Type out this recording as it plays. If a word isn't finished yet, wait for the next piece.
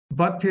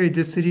Bott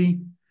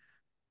periodicity,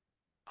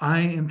 I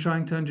am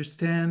trying to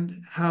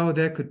understand how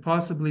that could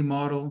possibly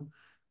model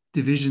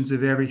divisions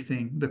of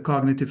everything, the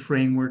cognitive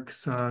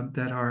frameworks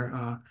that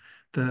are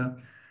the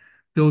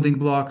building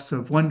blocks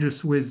of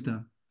wondrous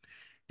wisdom.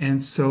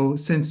 And so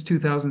since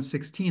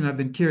 2016, I've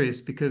been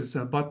curious because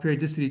Bott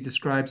periodicity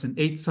describes an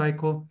eight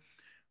cycle,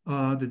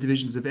 the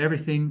divisions of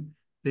everything,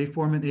 they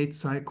form an eight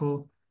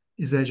cycle.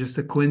 Is that just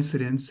a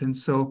coincidence? And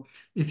so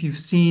if you've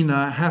seen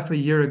half a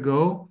year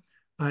ago,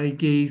 I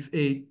gave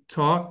a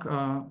talk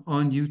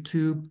on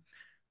YouTube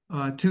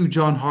to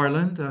John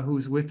Harland,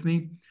 who's with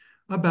me,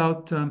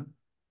 about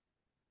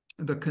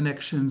the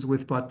connections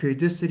with Bott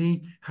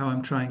periodicity, how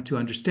I'm trying to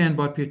understand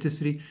Bott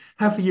periodicity.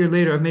 Half a year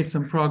later, I've made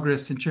some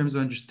progress in terms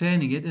of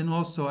understanding it. And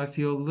also, I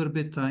feel a little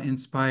bit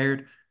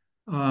inspired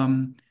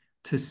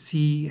to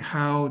see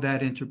how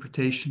that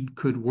interpretation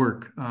could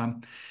work.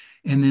 And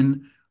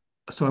then,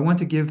 so I want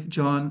to give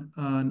John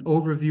an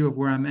overview of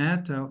where I'm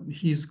at.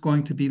 He's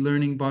going to be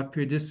learning Bott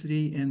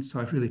periodicity, and so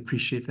I really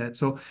appreciate that.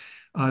 So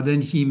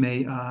then he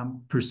may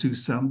pursue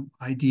some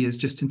ideas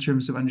just in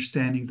terms of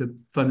understanding the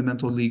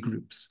fundamental Lie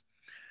groups.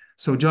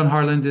 So John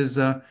Harland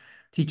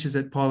teaches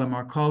at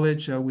Palomar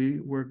College.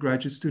 We were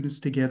graduate students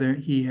together.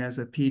 He has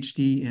a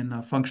PhD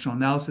in functional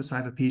analysis. I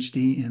have a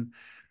PhD in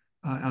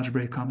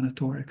algebraic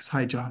combinatorics.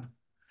 Hi, John.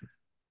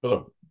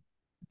 Hello.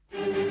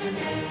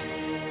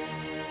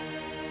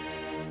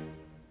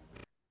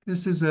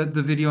 This is the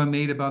video I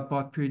made about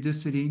Bott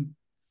periodicity.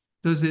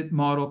 Does it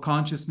model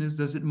consciousness?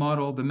 Does it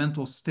model the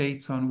mental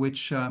states on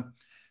which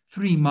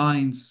three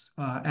minds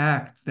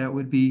act? That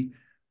would be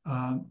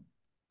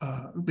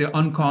the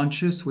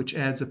unconscious, which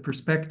adds a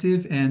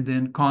perspective, and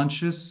then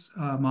conscious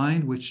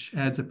mind, which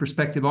adds a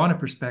perspective on a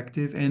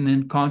perspective, and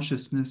then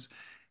consciousness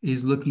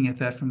is looking at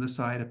that from the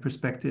side, a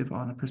perspective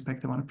on a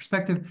perspective on a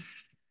perspective.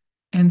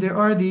 And there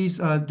are these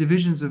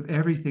divisions of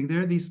everything.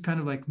 There are these kind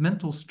of like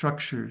mental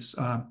structures,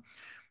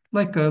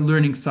 like a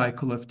learning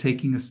cycle of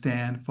taking a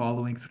stand,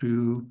 following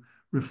through,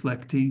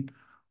 reflecting,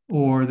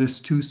 or this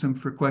twosome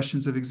for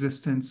questions of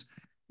existence.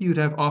 You'd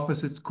have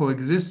opposites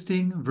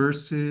coexisting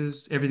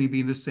versus everything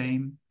being the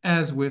same,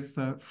 as with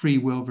free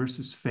will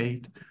versus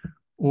fate,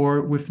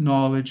 or with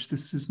knowledge.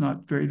 This is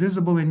not very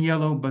visible in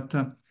yellow, but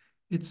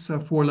it's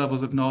four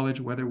levels of knowledge: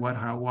 whether, what,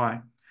 how,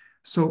 why.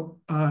 So,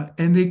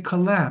 and they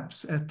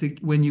collapse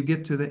when you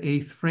get to the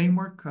eighth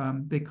framework.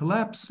 They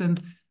collapse,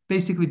 and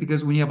basically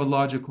because when you have a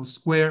logical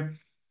square,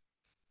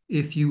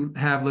 if you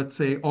have, let's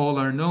say, all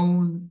are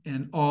known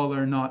and all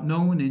are not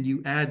known, and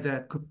you add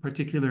that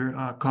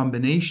particular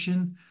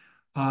combination,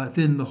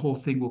 then the whole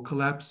thing will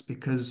collapse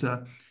because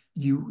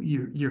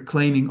you're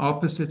claiming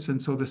opposites,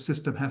 and so the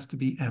system has to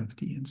be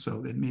empty. And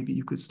so then maybe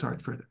you could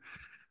start further.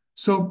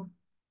 So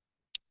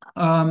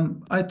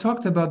I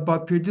talked about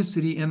Bott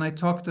periodicity, and I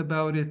talked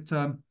about it,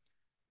 how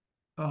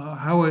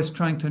I was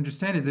trying to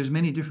understand it. There's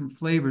many different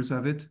flavors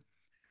of it.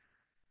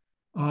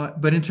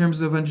 But in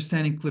terms of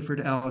understanding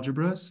Clifford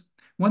algebras,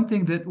 one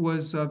thing that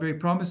was very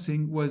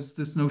promising was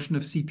this notion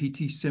of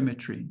CPT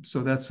symmetry.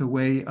 So that's a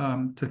way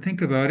to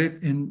think about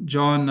it. And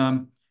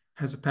John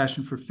has a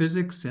passion for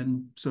physics,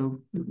 and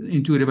so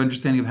intuitive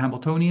understanding of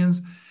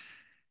Hamiltonians.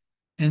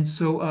 And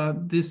so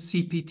this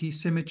CPT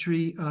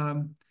symmetry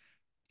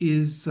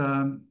is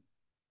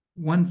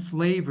one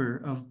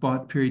flavor of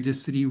Bott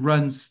periodicity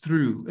runs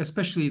through,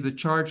 especially the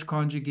charge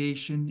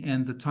conjugation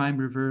and the time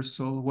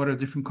reversal. What are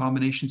different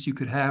combinations you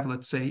could have,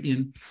 let's say,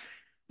 in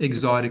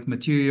exotic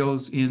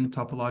materials, in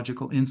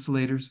topological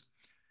insulators.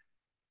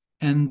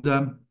 And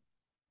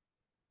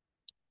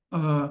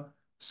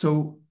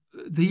so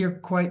they are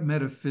quite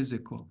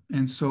metaphysical.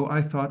 And so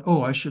I thought,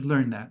 oh, I should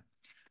learn that.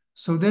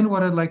 So then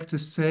what I'd like to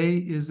say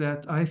is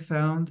that I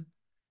found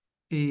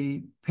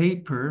a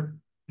paper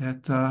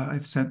that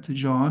I've sent to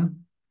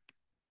John,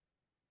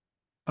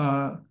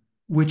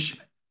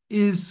 which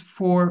is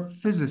for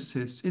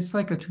physicists. It's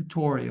like a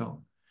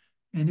tutorial.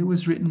 And it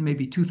was written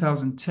maybe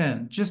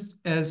 2010, just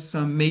as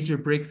some major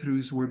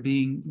breakthroughs were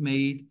being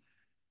made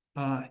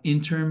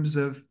in terms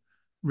of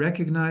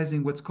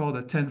recognizing what's called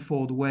a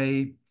tenfold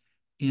way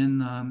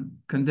in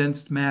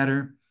condensed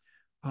matter,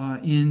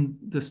 in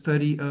the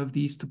study of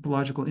these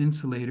topological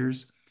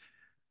insulators,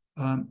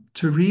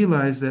 to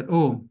realize that,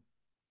 oh,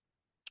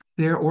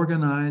 they're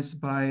organized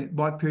by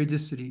Bott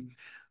periodicity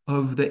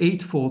of the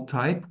eightfold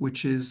type,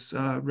 which is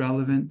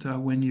relevant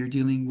when you're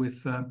dealing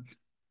with,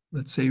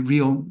 let's say,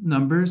 real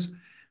numbers,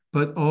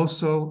 but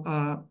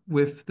also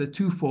with the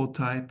twofold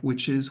type,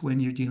 which is when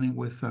you're dealing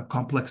with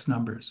complex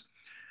numbers.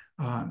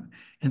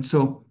 And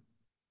so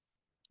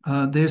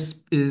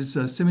this is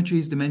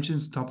symmetries,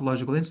 dimensions,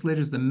 topological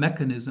insulators, the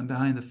mechanism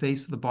behind the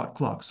face of the Bott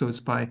clock. So it's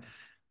by,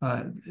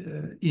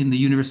 in the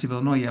University of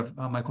Illinois, you have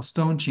Michael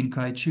Stone,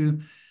 Chin-Kai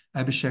Chu,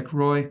 Abhishek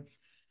Roy.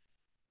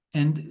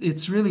 And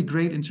it's really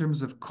great in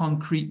terms of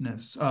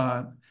concreteness.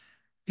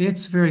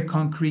 It's very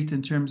concrete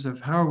in terms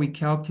of how are we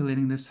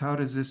calculating this? How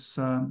does this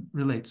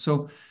relate?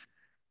 So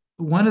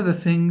one of the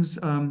things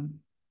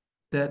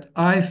that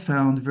I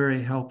found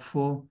very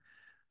helpful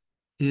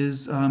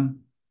is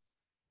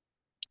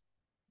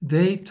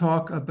they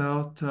talk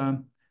about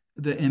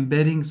the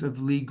embeddings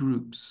of Lie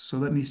groups. So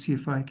let me see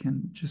if I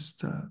can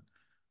just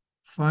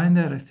find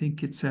that. I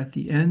think it's at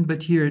the end,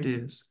 but here it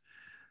is.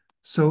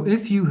 So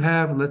if you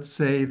have, let's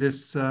say,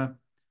 this, R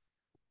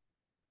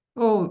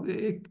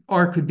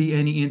could be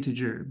any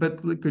integer, but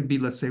it could be,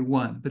 let's say,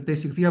 1. But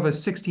basically, if you have a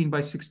 16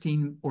 by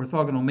 16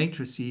 orthogonal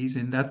matrices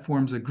and that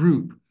forms a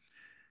group,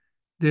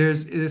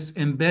 there's this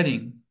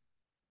embedding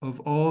of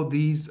all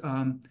these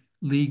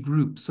Lie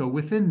groups. So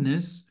within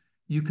this,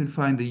 you can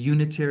find the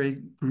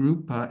unitary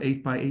group,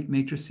 8 by 8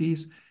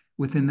 matrices.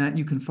 Within that,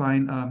 you can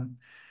find,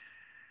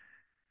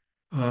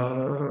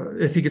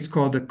 I think it's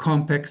called the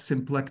complex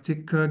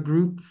symplectic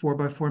group, 4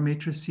 by 4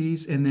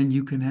 matrices. And then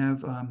you can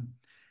have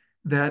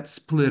that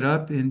split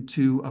up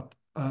into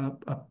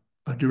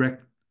a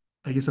direct,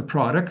 I guess, a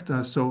product.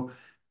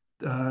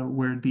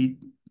 Where it'd be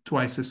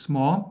twice as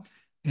small.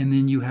 And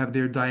then you have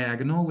their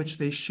diagonal, which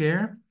they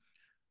share.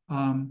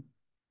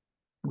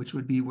 Which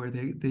would be where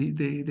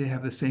they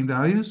have the same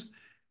values.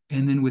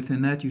 And then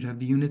within that, you'd have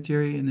the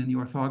unitary and then the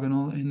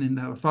orthogonal, and then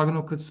the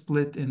orthogonal could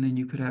split, and then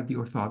you could have the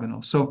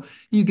orthogonal. So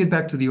you get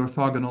back to the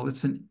orthogonal.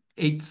 It's an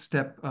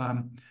 8-step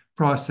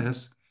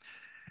process.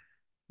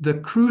 The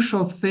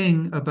crucial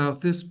thing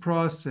about this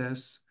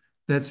process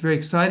that's very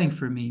exciting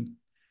for me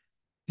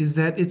is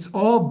that it's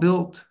all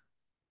built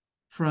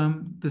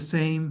from the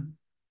same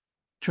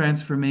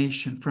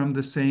transformation, from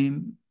the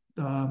same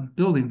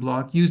building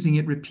block, using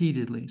it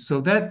repeatedly. So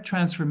that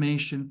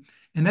transformation,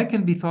 and that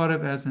can be thought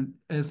of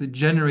as a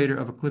generator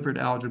of a Clifford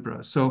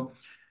algebra. So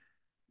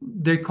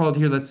they're called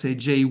here, let's say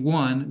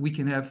J1. We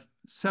can have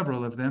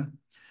several of them,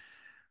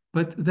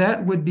 but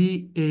that would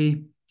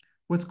be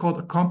what's called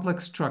a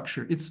complex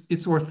structure. It's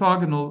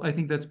orthogonal. I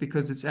think that's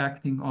because it's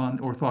acting on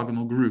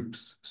orthogonal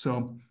groups.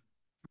 So,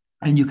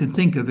 and you can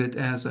think of it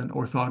as an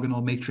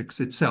orthogonal matrix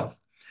itself.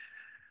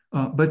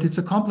 But it's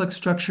a complex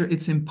structure.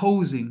 It's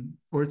imposing,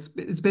 or it's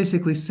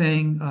basically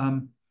saying,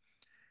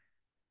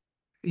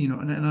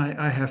 and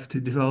I have to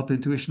develop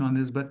intuition on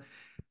this, but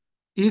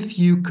if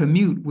you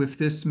commute with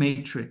this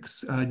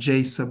matrix,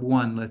 J sub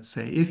 1, let's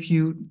say, if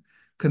you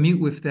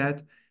commute with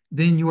that,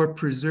 then you're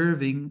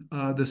preserving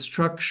the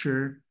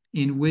structure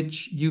in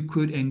which you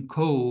could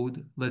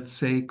encode, let's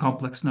say,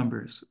 complex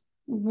numbers.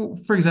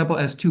 For example,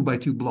 as 2 by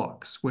 2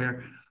 blocks,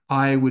 where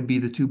I would be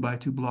the 2 by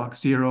 2 block,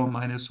 0,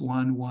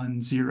 -1,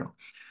 1, 0.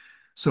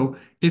 So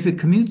if it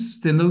commutes,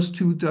 then those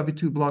 2 by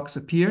 2 blocks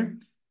appear.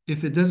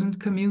 If it doesn't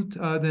commute,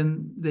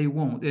 then they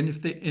won't. And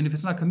if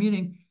it's not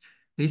commuting,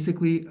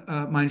 basically,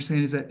 my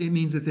understanding is that it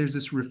means that there's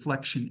this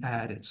reflection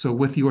added. So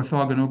with the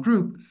orthogonal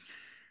group,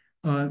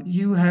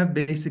 you have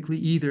basically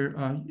either,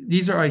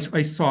 these are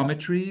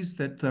isometries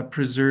that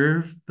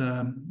preserve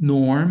the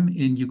norm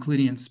in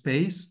Euclidean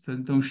space, the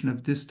notion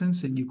of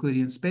distance in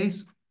Euclidean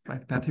space by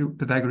the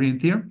Pythagorean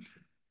theorem.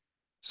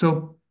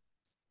 So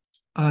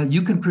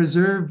you can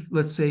preserve,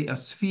 let's say, a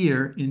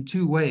sphere in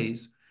 2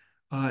 ways.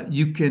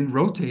 You can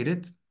rotate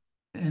it,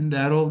 and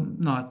that'll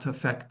not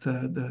affect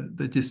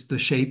the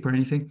shape or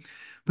anything.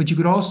 But you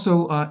could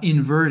also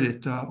invert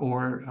it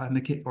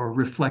or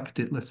reflect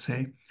it, let's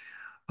say.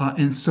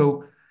 And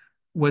so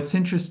what's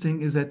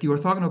interesting is that the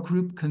orthogonal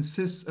group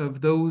consists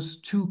of those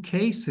 2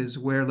 cases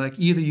where, like,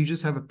 either you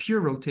just have a pure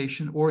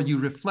rotation or you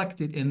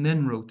reflect it and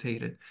then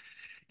rotate it.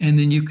 And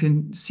then you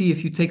can see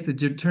if you take the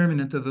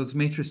determinant of those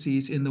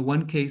matrices, in the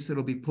one case,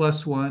 it'll be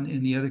 +1.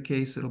 In the other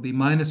case, it'll be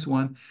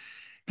 -1.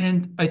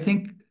 And I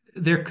think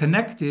they're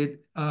connected,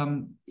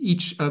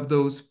 each of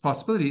those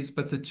possibilities,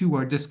 but the 2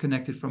 are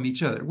disconnected from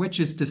each other, which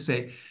is to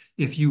say,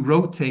 if you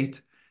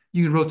rotate,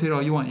 you can rotate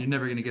all you want. You're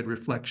never going to get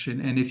reflection.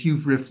 And if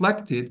you've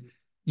reflected,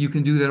 you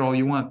can do that all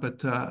you want.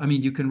 But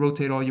you can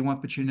rotate all you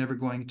want, but you're never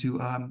going to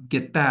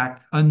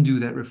undo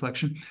that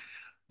reflection.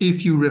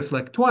 If you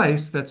reflect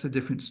twice, that's a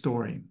different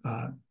story.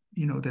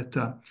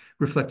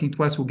 Reflecting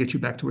twice will get you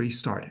back to where you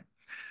started.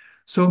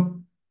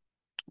 So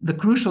the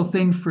crucial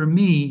thing for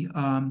me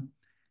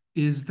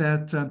is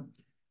that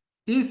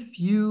if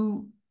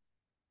you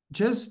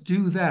just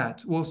do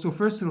that, well, so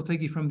first it'll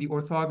take you from the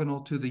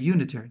orthogonal to the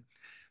unitary.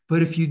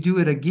 But if you do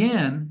it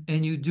again,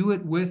 and you do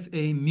it with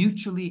a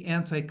mutually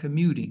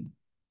anticommuting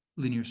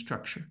linear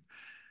structure,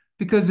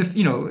 because if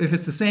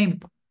it's the same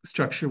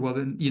structure, well,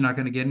 then you're not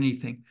going to get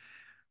anything.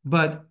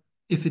 But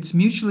if it's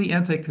mutually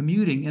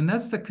anticommuting, and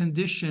that's the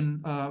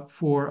condition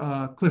for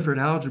a Clifford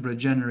algebra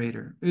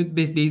generator, it'd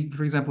be,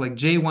 for example, like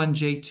J1,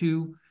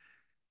 J2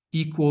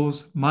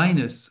 equals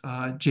minus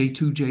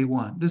J2,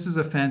 J1. This is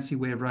a fancy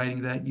way of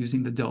writing that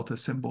using the delta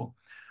symbol.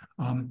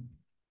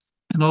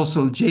 And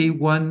also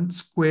J1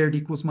 squared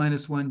equals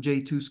 -1,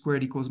 J2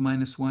 squared equals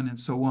 -1, and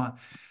so on.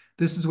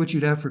 This is what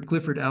you'd have for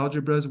Clifford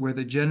algebras, where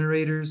the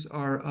generators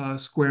are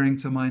squaring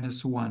to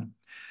 -1.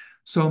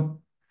 So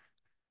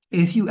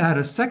if you add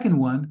a second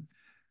one,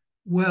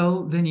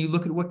 well, then you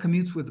look at what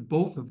commutes with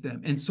both of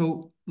them. And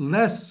so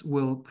less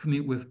will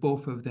commute with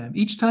both of them.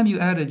 Each time you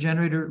add a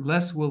generator,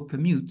 less will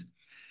commute.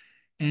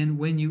 And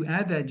when you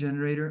add that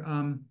generator,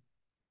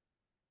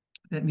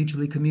 that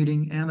mutually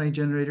commuting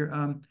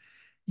anti-generator,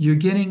 you're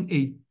getting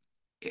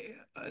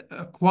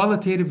a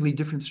qualitatively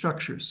different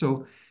structure.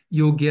 So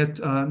you'll get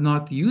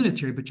not the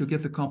unitary, but you'll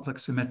get the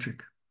complex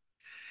symmetric.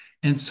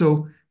 And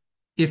so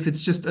if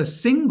it's just a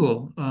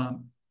single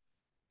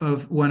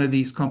of one of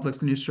these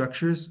complex linear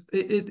structures,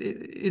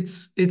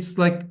 it's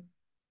like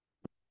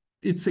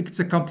it's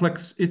a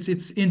complex,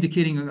 it's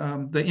indicating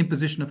the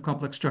imposition of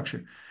complex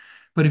structure.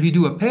 But if you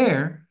do a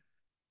pair,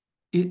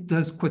 it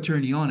does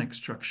quaternionic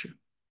structure.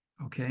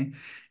 Okay.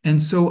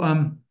 And so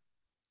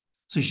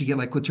you should get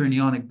like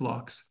quaternionic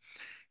blocks.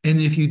 And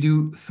if you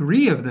do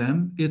three of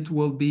them, it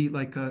will be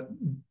like a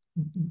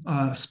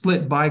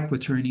split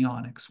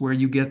biquaternionics, where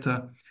you get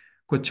a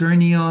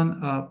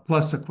quaternion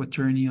plus a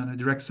quaternion, a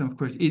direct sum of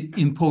course. It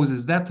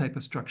imposes that type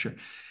of structure.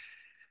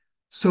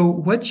 So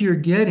what you're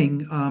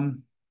getting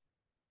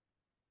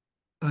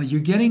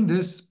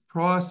this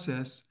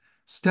process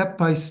step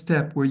by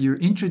step where you're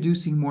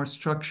introducing more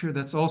structure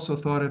that's also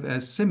thought of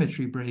as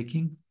symmetry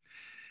breaking.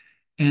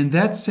 And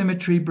that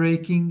symmetry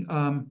breaking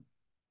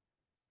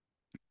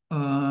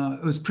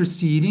was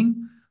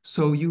proceeding.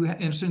 So you,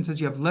 in a certain sense,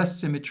 you have less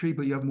symmetry,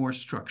 but you have more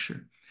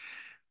structure.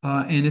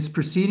 And it's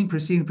proceeding.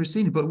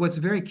 But what's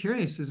very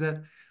curious is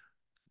that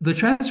the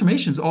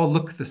transformations all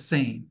look the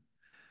same.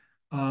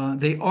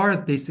 They are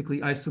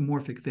basically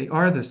isomorphic. They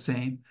are the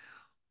same.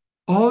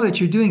 All that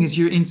you're doing is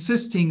you're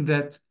insisting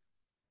that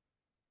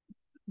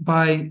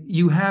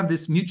you have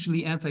this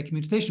mutually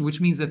anti-commutation,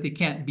 which means that they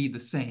can't be the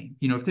same.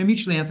 You know, if they're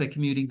mutually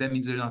anti-commuting, that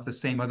means they're not the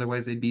same.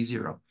 Otherwise, they'd be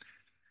zero.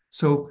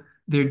 So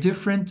they're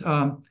different.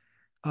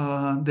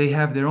 They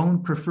have their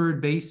own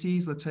preferred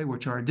bases, let's say,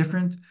 which are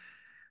different.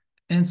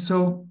 And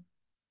so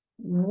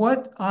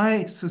what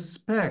I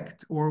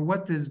suspect, or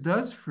what this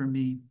does for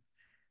me,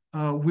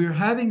 we're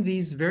having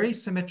these very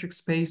symmetric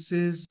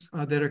spaces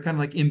that are kind of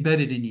like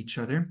embedded in each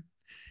other.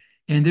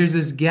 And there's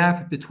this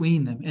gap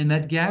between them. And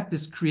that gap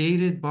is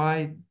created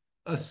by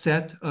a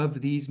set of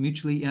these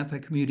mutually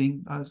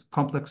anti-commuting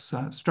complex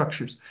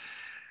structures.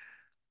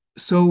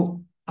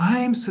 So I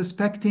am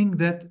suspecting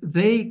that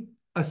they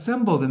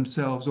assemble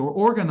themselves or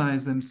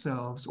organize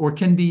themselves or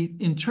can be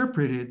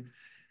interpreted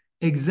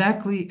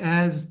exactly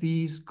as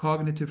these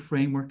cognitive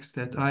frameworks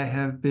that I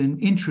have been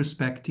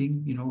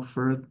introspecting, you know,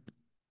 for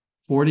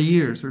 40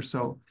 years or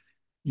so,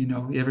 you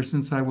know, ever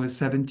since I was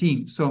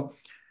 17. So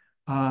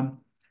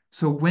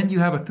when you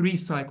have a three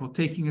cycle,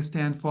 taking a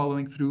stand,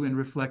 following through, and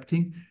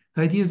reflecting,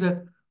 the idea is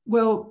that,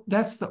 well,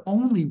 that's the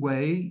only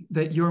way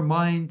that your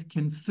mind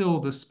can fill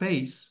the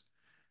space.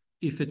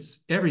 If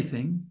it's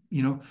everything,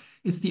 you know,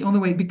 it's the only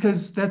way,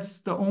 because that's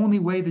the only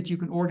way that you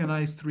can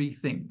organize three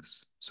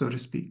things, so to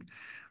speak,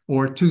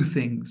 or two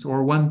things,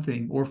 or one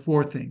thing, or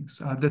four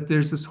things. That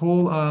there's this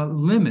whole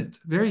limit,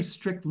 very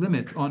strict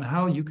limit on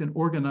how you can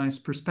organize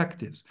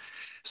perspectives.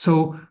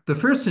 So the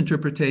first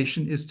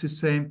interpretation is to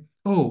say,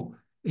 oh,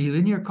 a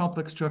linear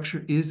complex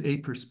structure is a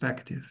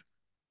perspective.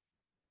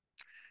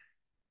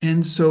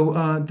 And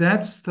so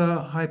that's the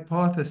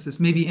hypothesis.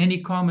 Maybe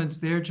any comments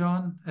there,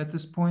 John, at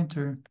this point,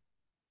 or?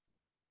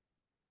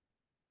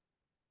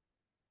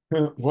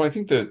 Well, I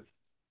think the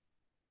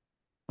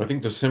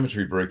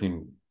symmetry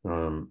breaking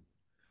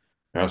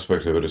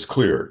aspect of it is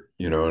clear,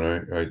 you know,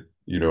 and I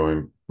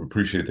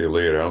appreciate they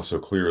lay it out so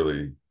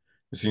clearly.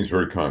 It seems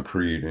very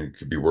concrete and it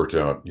could be worked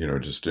out, you know,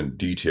 just in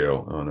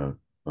detail on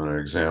an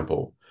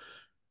example,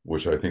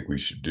 which I think we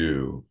should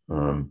do.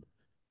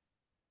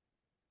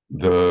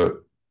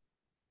 The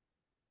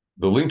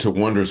the link to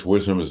wondrous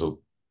wisdom is a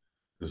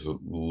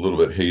little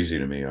bit hazy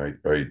to me.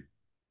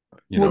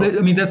 You Well, know,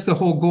 I mean, that's the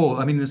whole goal.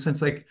 I mean, in the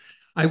sense, like,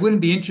 I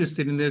wouldn't be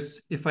interested in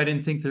this if I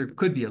didn't think there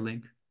could be a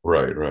link.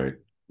 right, I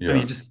yeah.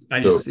 mean, So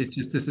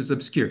this is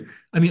obscure.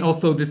 I mean,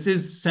 although this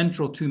is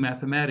central to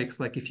mathematics,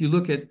 like if you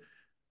look at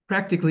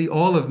practically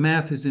all of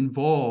math is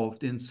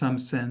involved in some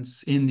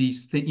sense in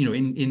these things, you know,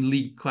 in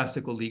Lie,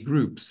 classical Lie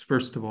groups,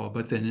 first of all,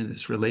 but then in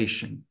this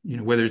relation, you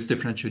know, whether it's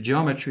differential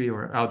geometry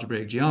or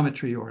algebraic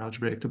geometry or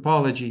algebraic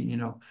topology, you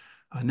know,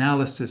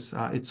 analysis,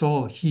 it's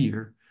all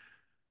here.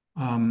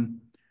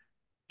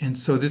 And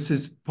so this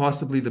is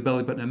possibly the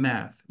belly button of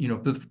math. You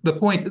know, the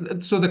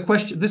point, so the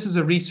question, this is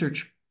a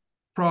research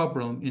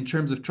problem in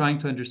terms of trying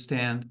to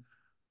understand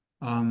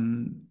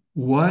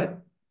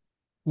what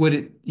would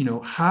it, you know,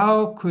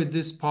 how could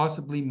this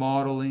possibly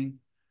modeling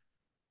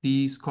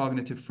these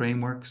cognitive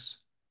frameworks,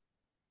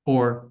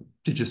 or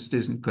it just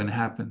isn't going to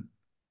happen.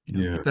 You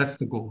know, yeah. that's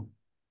the goal.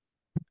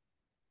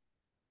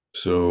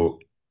 So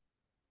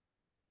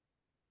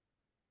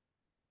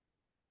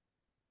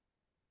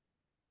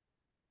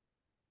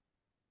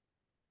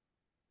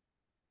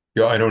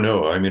yeah, I don't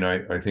know. I mean,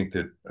 I think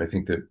that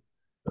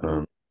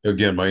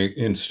again, my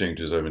instinct,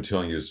 as I've been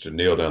telling you, is to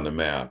nail down the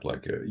map,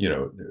 like you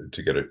know,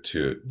 to get it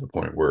to the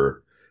point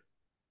where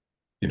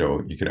you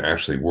know you can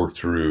actually work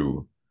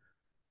through,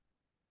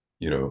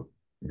 you know,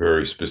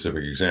 very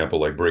specific example,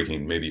 like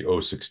breaking maybe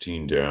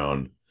O16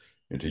 down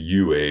into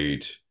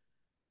U8,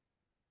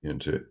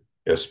 into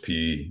SP,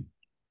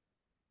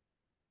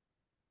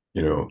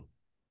 you know,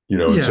 and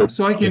Yeah. so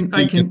So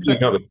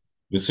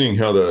and seeing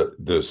how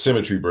the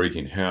symmetry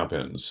breaking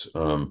happens,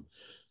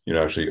 you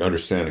know, actually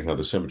understanding how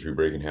the symmetry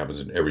breaking happens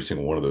in every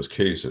single one of those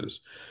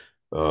cases.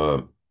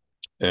 Uh,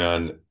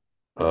 and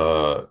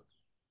Uh,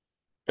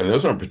 and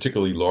those aren't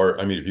particularly large.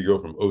 I mean, if you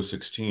go from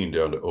 016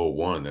 down to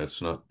 01,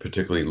 that's not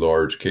particularly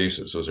large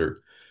cases. Those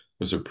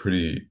are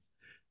pretty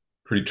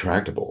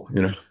tractable,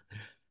 you know.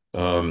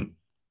 Um,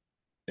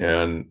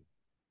 and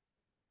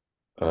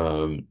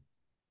um,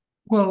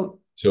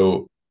 Well,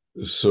 so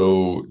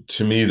so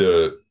to me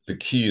the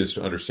key is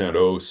to understand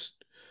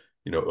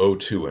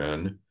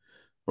O2N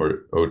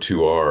or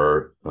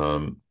O2R.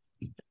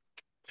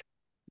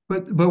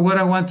 but what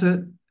I want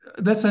to,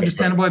 that's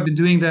understandable. I've been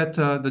doing that.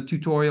 The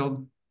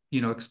tutorial,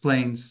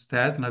 explains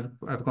that, and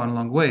I've gone a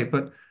long way.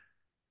 But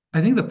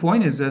I think the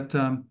point is that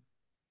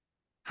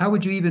how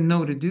would you even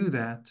know to do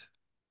that?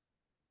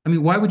 I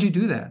mean, why would you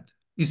do that?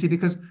 You see,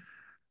 because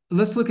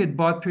let's look at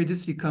Bott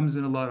periodicity comes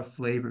in a lot of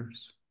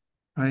flavors,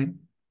 right?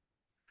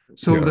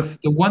 So Yeah.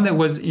 the one that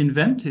was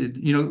invented,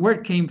 where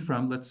it came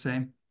from, let's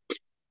say,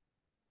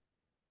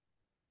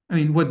 I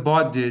mean, what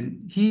Bott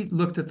did, he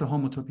looked at the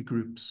homotopy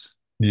groups,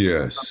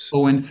 Yes.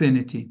 O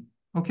infinity.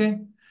 Okay.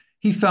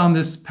 He found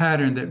this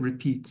pattern that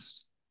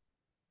repeats.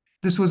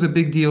 This was a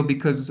big deal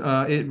because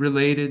it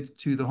related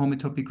to the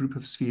homotopy group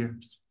of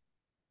spheres,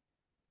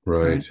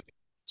 Right. right?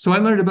 So I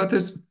learned about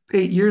this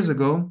 8 years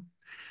ago.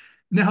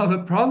 Now, the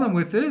problem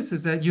with this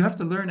is that you have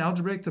to learn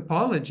algebraic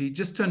topology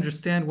just to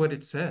understand what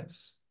it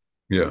says,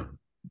 Yeah.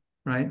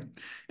 right?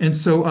 And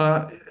so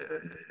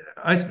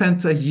I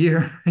spent a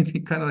year, I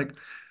think, kind of like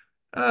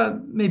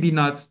maybe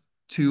not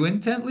too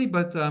intently,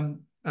 but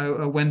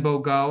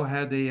Wenbo Gao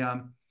had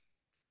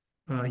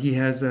he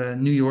has a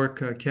New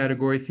York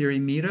category theory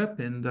meetup,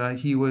 and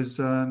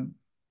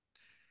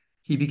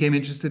he became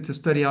interested to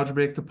study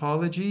algebraic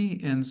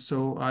topology, and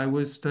so I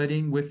was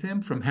studying with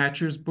him from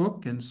Hatcher's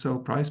book, and so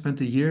probably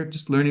spent a year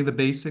just learning the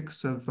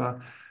basics of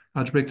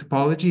algebraic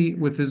topology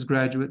with his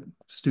graduate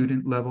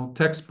student level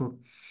textbook.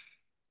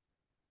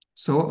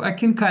 So I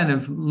can kind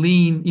of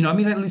lean, I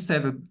mean, at least I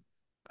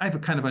have a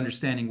kind of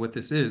understanding what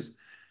this is.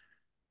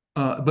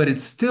 But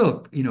it's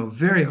still,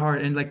 very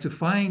hard. And like to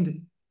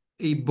find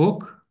a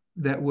book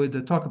that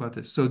would talk about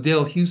this. So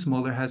Dale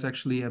Husemuller has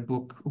actually a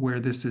book where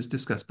this is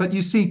discussed. But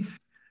you see,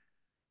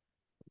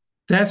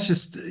 that's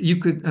just,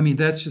 I mean,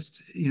 that's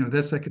just,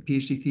 that's like a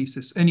PhD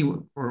thesis anyway,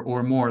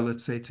 or more,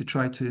 let's say, to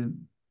try to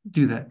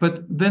do that.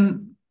 But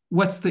then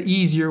what's the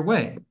easier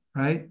way,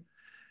 right?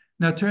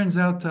 Now, it turns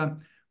out,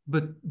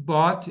 but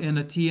Bott and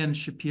Atiyah and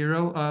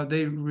Shapiro,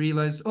 they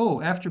realized,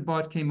 oh, after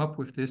Bott came up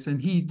with this,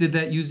 and he did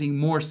that using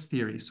Morse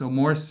theory. So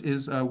Morse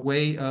is a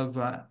way of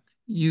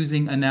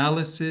using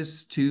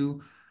analysis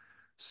to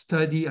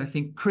study, I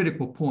think,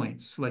 critical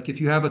points. Like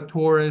if you have a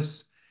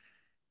torus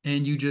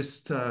and you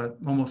just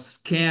almost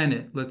scan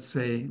it, let's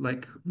say,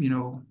 like,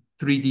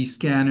 3D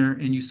scanner,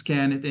 and you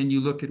scan it and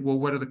you look at, well,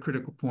 what are the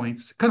critical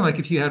points? Kind of like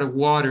if you had a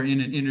water in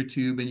an inner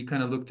tube and you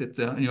kind of looked at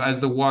the, as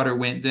the water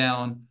went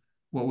down,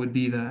 what would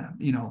be the,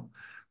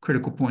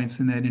 critical points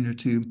in that inner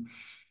tube.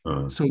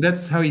 Uh, So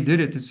that's how he did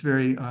it. It's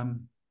very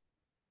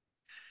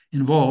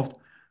involved.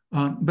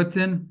 But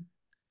then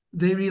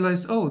they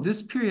realized, oh,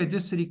 this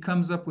periodicity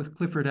comes up with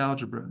Clifford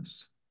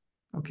algebras.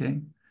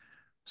 Okay.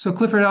 So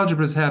Clifford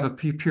algebras have a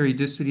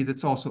periodicity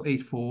that's also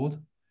eightfold.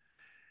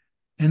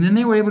 And then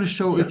they were able to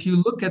show yeah. if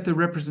you look at the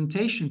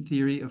representation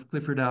theory of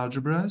Clifford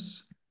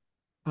algebras,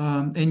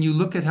 and you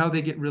look at how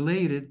they get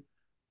related,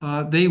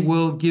 they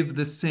will give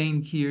the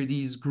same here,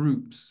 these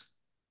groups,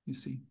 you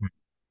see.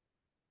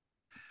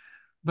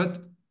 But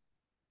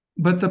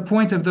the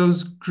point of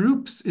those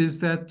groups is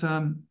that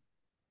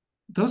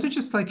those are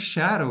just like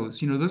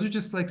shadows, those are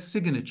just like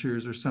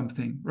signatures or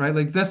something, right?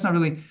 Like that's not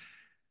really,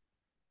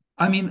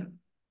 I mean,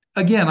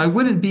 again, I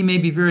wouldn't be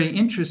maybe very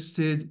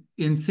interested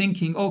in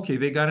thinking, okay,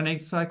 they got an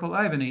eighth cycle,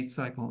 I have an eighth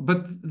cycle.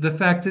 But the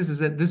fact is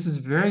that this is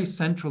very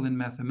central in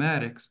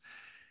mathematics.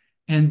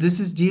 And this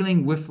is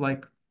dealing with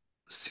like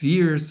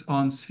spheres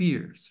on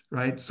spheres,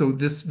 right? So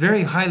this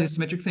very highly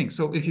symmetric thing.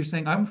 So if you're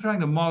saying, I'm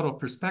trying to model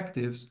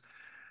perspectives,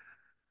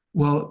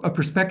 well, a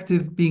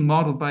perspective being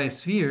modeled by a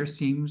sphere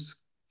seems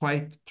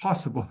quite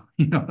possible,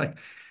 like,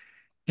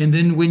 and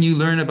then when you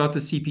learn about the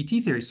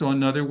CPT theory, so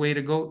another way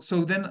to go.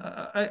 So then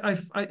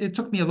it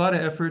took me a lot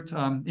of effort.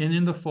 And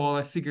in the fall,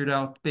 I figured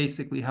out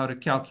basically how to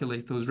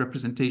calculate those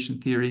representation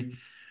theory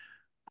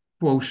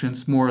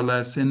quotients more or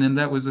less. And then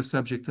that was the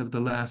subject of the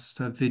last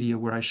video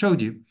where I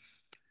showed you.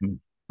 Mm.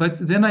 But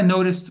then I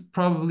noticed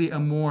probably a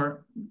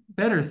more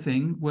better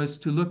thing was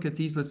to look at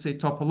these, let's say,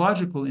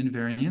 topological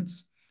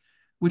invariants,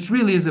 which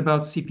really is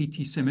about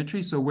CPT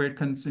symmetry, so where it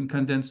comes in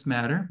condensed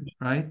matter,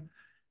 right?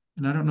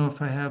 And I don't know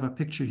if I have a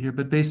picture here,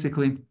 but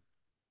basically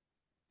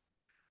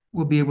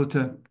we'll be able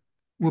to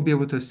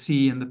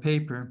see in the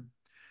paper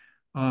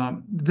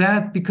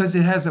that because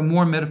it has a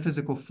more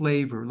metaphysical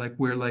flavor, like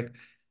where like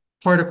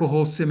particle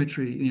hole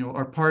symmetry,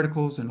 are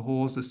particles and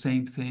holes the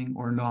same thing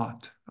or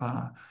not?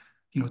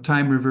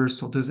 Time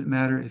reversal, does it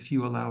matter if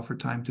you allow for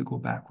time to go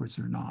backwards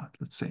or not,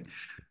 let's say.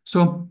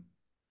 So,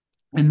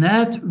 and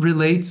that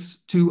relates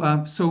to,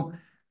 superdivision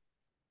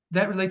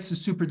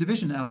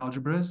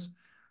algebras,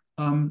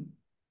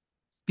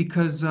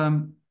 because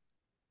uh,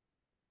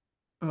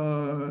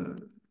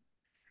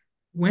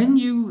 when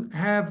you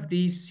have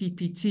these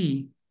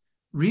CPT,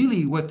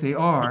 really what they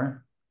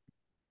are,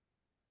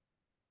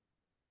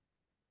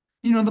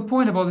 the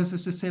point of all this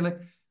is to say, like,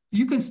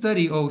 you can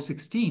study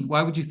O16.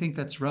 Why would you think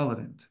that's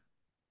relevant?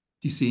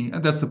 You see,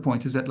 that's the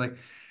point, is that like,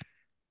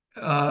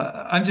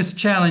 I'm just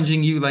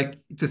challenging you, like,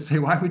 to say,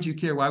 why would you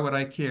care? Why would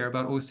I care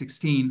about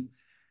O16?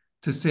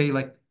 To say,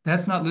 like,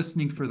 that's not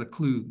listening for the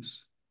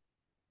clues.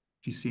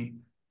 Do you see?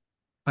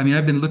 I mean,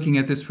 I've been looking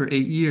at this for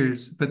 8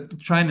 years, but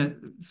trying to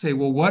say,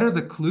 well, what are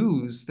the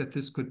clues that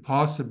this could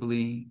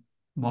possibly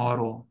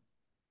model?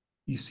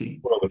 You see?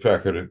 Well, the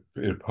fact that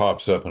it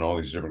pops up in all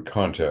these different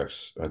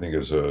contexts, I think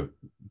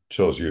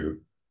tells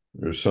you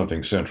there's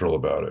something central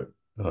about it.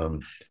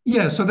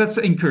 Yeah, so that's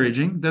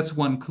encouraging. That's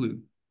one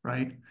clue,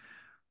 right?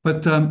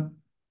 But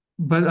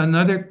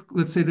another,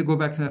 let's say, to go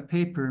back to that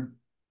paper,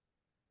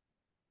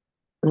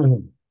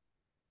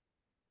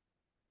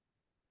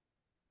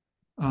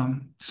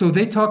 so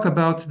they talk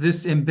about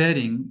this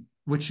embedding,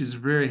 which is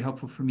very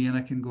helpful for me, and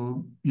I can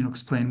go,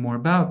 explain more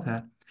about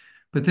that.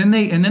 But then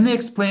they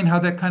explain how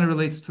that kind of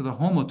relates to the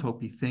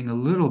homotopy thing a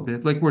little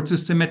bit, like we're to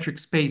symmetric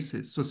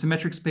spaces. So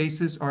symmetric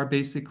spaces are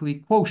basically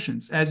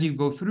quotients. As you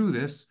go through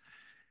this,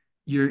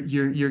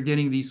 you're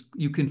getting these.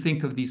 You can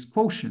think of these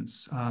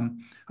quotients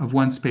of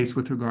one space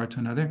with regard to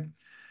another.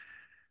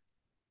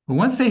 But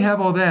once they have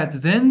all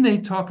that, then they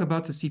talk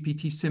about the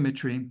CPT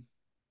symmetry.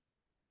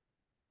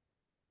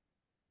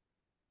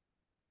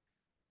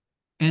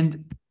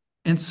 And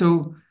and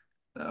so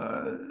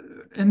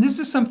and this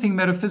is something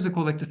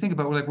metaphysical, like to think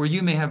about, like where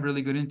you may have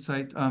really good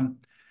insight.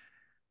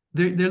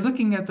 They're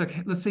looking at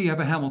let's say you have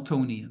a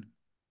Hamiltonian.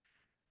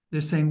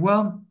 They're saying,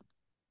 well,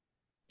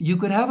 you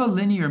could have a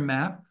linear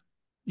map,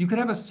 you could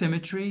have a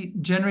symmetry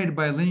generated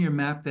by a linear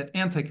map that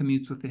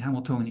anticommutes with the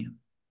Hamiltonian.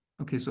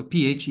 Okay, so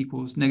pH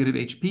equals negative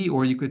HP,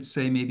 or you could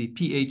say maybe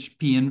pH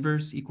P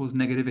inverse equals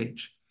negative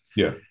H.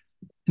 Yeah.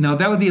 Now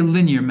that would be a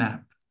linear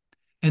map.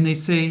 And they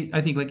say,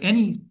 I think like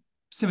any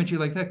symmetry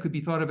like that could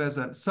be thought of as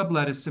a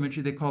sublattice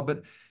symmetry, they call,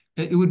 but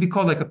it would be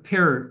called like a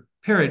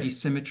parity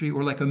symmetry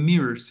or like a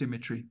mirror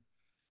symmetry.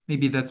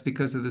 Maybe that's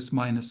because of this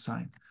minus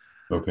sign.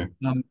 Okay.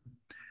 Um,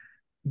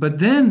 but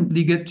then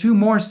you get two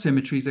more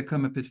symmetries that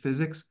come up in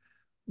physics.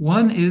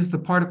 One is the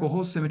particle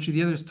hole symmetry,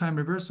 the other is time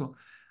reversal.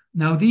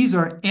 Now, these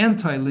are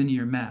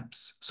anti-linear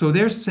maps. So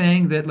they're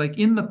saying that, like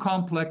in the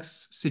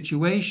complex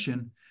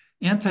situation,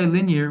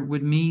 anti-linear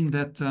would mean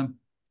that,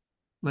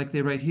 like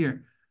they write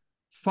here,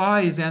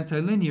 phi is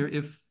antilinear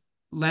if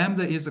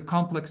lambda is a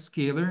complex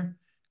scalar,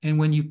 and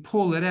when you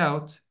pull it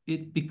out,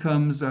 it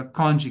becomes a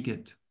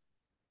conjugate.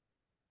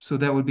 So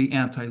that would be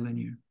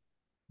antilinear.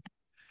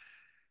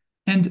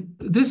 And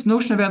this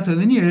notion of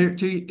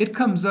antilinearity, it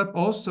comes up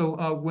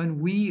also when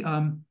we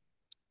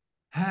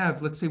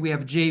have, let's say we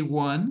have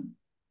J1,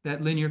 that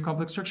linear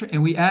complex structure,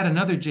 and we add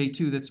another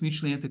J2 that's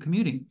mutually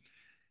anticommuting.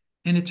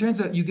 And it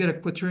turns out you get a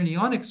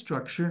quaternionic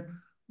structure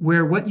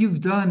where what you've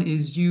done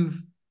is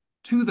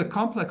to the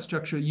complex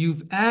structure,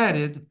 you've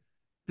added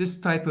this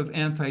type of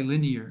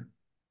antilinear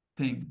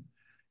thing.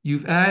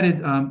 You've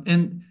added,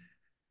 and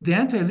the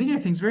antilinear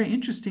thing is very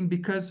interesting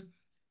because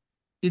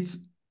it's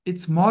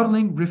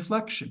modeling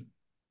reflection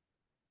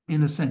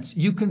in a sense.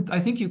 I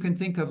think you can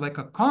think of like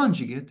a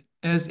conjugate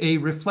as a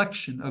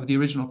reflection of the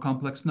original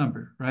complex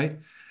number, right?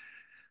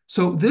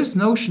 So this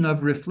notion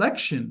of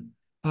reflection,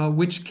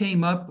 which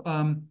came up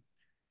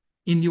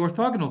in the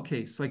orthogonal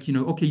case, like,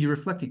 okay, you're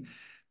reflecting.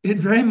 It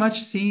very much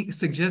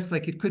suggests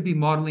like it could be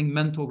modeling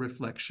mental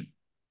reflection,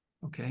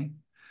 okay?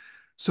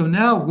 So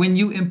now when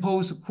you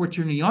impose a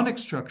quaternionic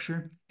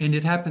structure, and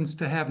it happens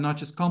to have not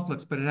just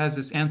complex, but it has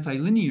this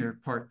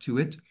antilinear part to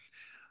it,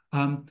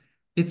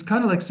 it's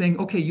kind of like saying,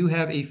 okay, you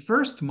have a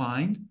first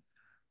mind,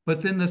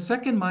 but then the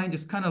second mind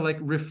is kind of like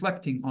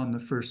reflecting on the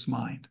first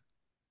mind,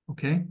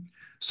 okay?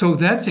 So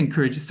that's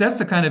encouraging. That's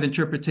the kind of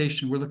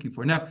interpretation we're looking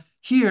for. Now,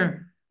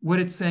 here, what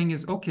it's saying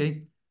is,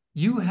 okay,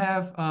 you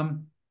have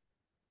an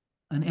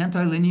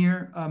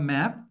antilinear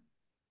map,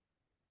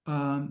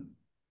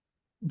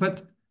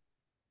 but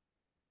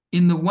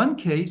in the one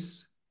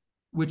case,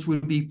 which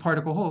would be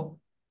particle hole,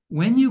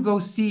 when you go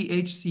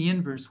CHC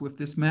inverse with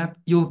this map,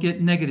 you'll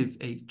get negative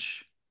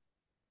H.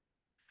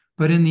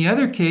 But in the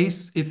other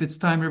case, if it's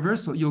time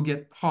reversal, you'll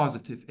get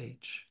positive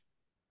H,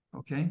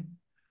 okay?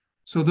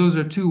 So those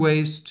are two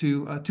ways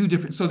to, two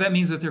different, so that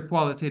means that they're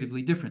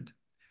qualitatively different.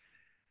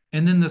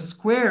 And then the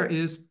square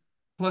is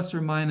plus or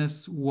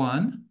minus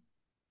 1.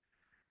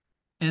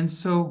 And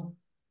so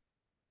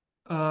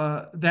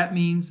that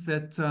means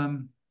that,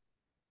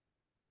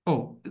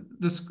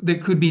 there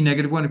could be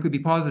negative 1, it could be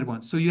positive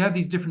 1. So you have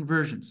these different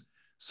versions.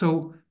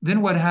 So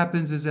then what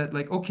happens is that,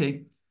 like,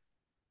 okay,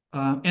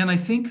 and I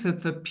think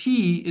that the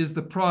P is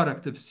the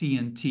product of C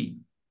and T.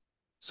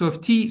 So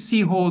if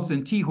C holds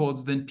and T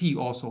holds, then P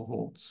also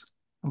holds,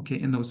 okay,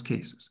 in those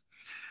cases.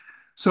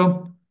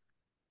 So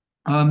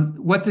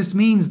what this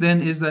means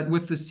then is that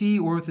with the C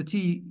or with the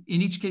T,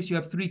 in each case you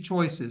have three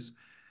choices.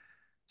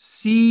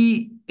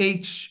 C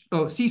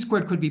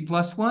squared could be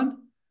plus 1,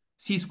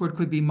 C squared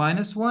could be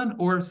minus 1,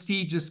 or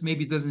C just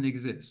maybe doesn't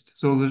exist.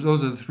 So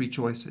those are the three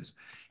choices.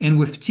 And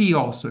with t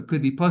also, it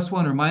could be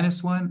 +1 or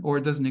 -1, or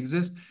it doesn't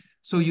exist.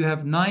 So you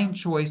have 9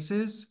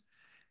 choices,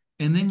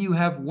 and then you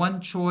have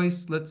one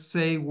choice, let's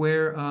say,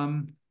 where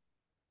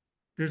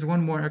there's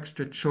one more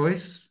extra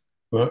choice.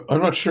 Well,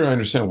 I'm not sure I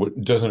understand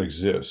what doesn't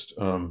exist.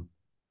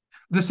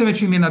 The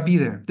symmetry may not be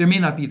there. There may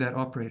not be that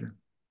operator.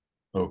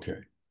 Okay.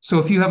 So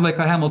if you have like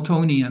a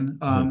Hamiltonian,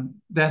 Mhm.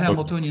 that Okay.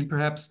 Hamiltonian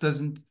perhaps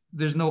doesn't,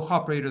 there's no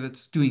operator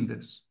that's doing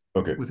this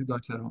Okay. with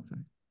regard to that whole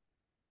thing.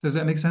 Does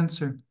that make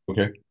sense, or?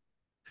 Okay.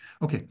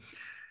 Okay.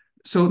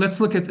 So let's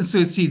look at,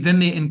 so see, then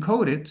they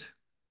encode it,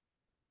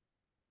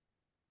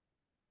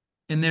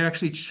 and they're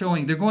actually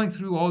showing, they're going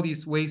through all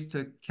these ways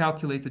to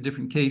calculate the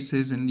different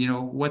cases and,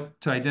 what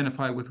to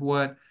identify with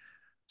what.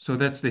 So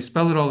they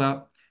spell it all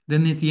out.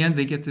 Then at the end,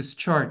 they get this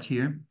chart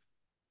here.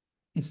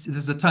 This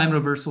is a time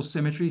reversal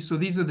symmetry. So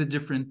these are the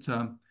different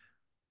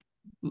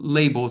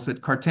labels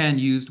that Cartan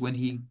used when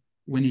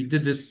he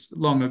did this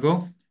long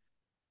ago.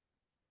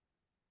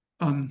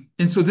 And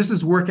so this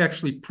is work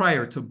actually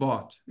prior to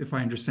Bott, if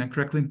I understand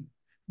correctly,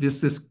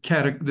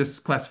 this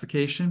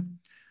classification.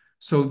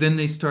 So then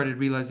they started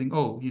realizing,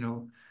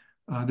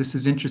 this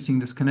is interesting,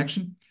 this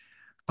connection.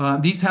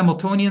 These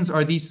Hamiltonians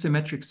are these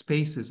symmetric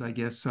spaces, I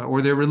guess,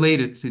 or they're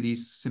related to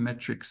these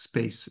symmetric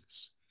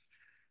spaces.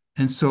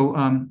 And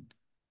so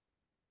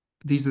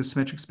these are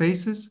symmetric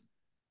spaces.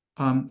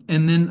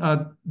 And then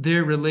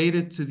they're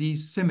related to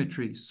these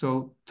symmetries.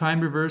 So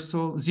time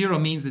reversal, 0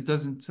 means it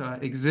doesn't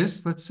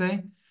exist, let's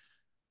say.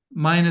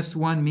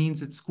 -1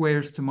 means it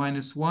squares to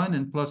 -1,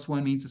 and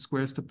 +1 means it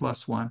squares to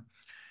 +1.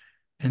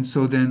 And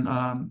so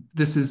then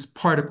this is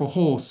particle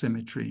hole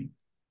symmetry.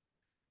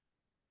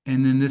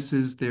 And then this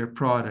is their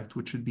product,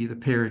 which would be the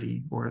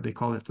parity, or they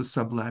call it the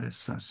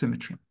sublattice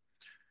symmetry.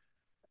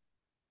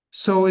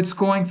 So it's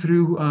going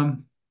through,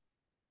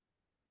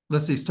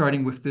 let's say,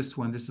 starting with this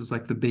one. This is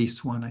like the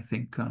base one, I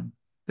think,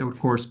 that would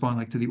correspond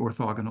like to the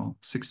orthogonal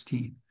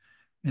 16.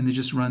 And it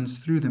just runs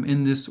through them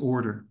in this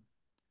order.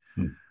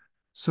 Hmm.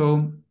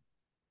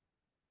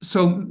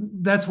 So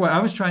that's why I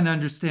was trying to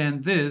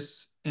understand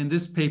this, and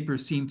this paper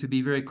seemed to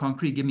be very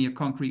concrete, give me a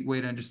concrete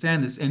way to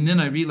understand this. And then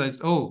I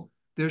realized,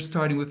 they're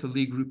starting with the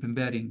Lie group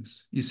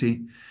embeddings, you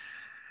see.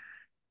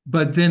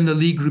 But then the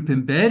Lie group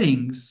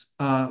embeddings,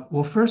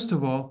 well, first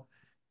of all,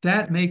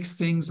 that makes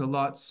things a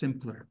lot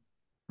simpler,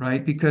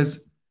 right?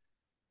 Because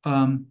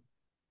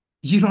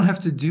you don't have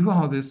to do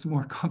all this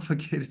more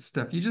complicated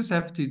stuff. You just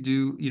have to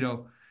do, you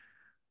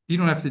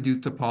don't have to do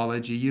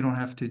topology. You don't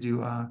have to do,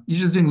 you're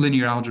just doing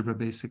linear algebra,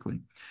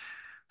 basically.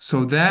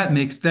 So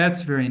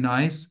that's very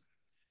nice.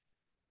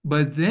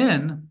 But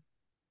then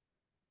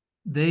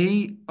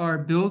they are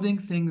building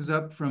things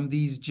up from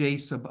these J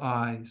sub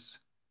i's,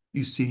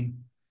 you see.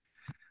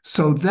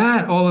 So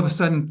that all of a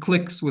sudden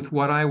clicks with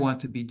what I want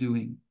to be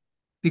doing.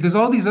 Because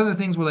all these other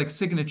things were like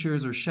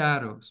signatures or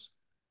shadows.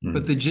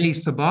 But Hmm. the J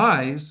sub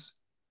i's,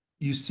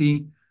 you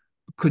see,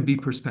 could be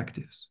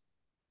perspectives,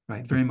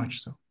 right? Very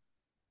much so.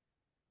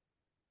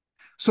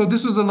 So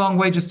this was a long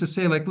way just to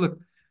say, like, look,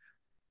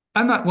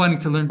 I'm not wanting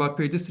to learn about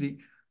periodicity.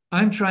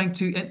 I'm trying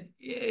to, and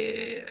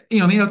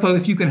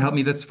if you can help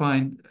me, that's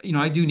fine.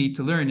 I do need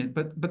to learn it,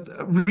 but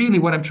really,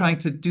 what I'm trying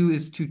to do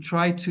is to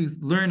try to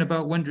learn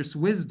about wondrous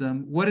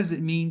wisdom. What does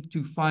it mean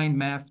to find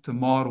math to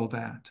model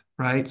that,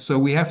 right? So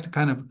we have to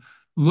kind of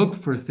look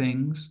for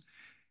things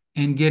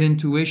and get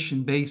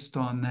intuition based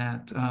on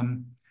that.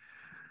 Um,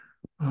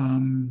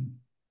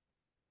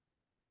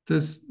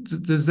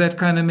 does that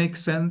kind of make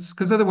sense?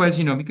 Because otherwise,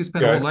 we could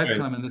spend a Yeah, whole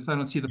lifetime on this. I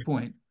don't see the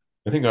point.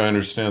 I think I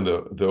understand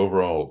the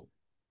overall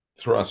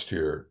thrust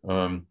here.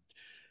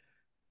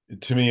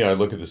 To me, I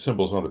look at the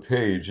symbols on the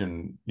page,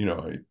 and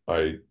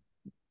I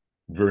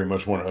very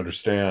much want to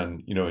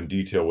understand, in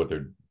detail what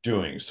they're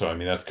doing. So, I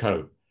mean, that's kind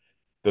of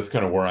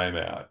where I'm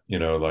at.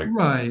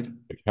 Right.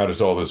 Like, how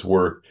does all this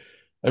work?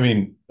 I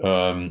mean,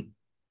 and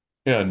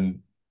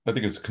I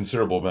think it's a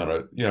considerable amount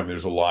of, I mean,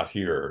 there's a lot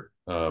here.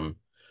 Hmm.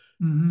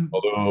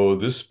 Although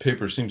this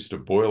paper seems to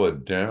boil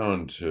it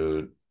down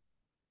to,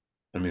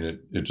 I mean,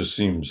 it just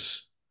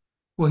seems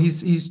Well,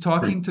 he's pretty,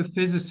 talking to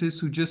physicists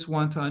who just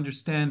want to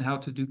understand how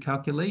to do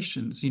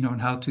calculations,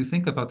 and how to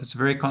think about this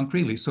very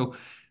concretely. So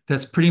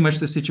that's pretty much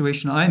the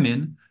situation I'm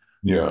in,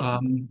 yeah.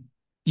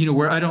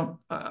 where I don't,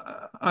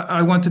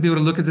 I want to be able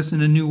to look at this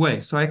in a new way.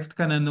 So I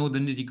kind of know the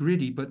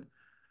nitty-gritty, but,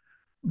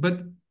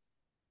 but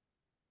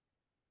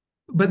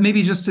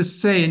maybe just to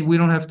say, and we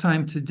don't have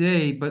time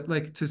today, but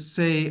like to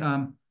say,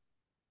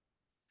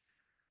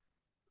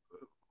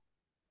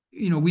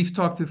 we've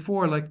talked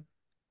before, like,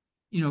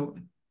 you know,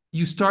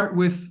 you start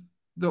with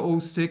the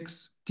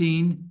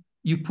O16,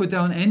 you put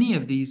down any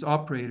of these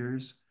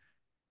operators,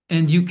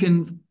 and you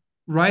can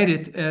write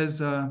it as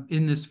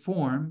in this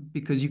form,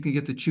 because you can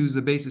get to choose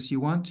the basis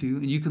you want to,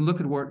 and you can look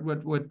at what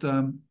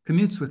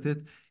commutes with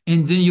it,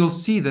 and then you'll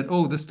see that,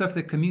 the stuff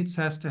that commutes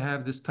has to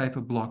have this type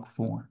of block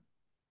form.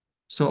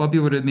 So I'll be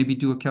able to maybe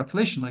do a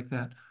calculation like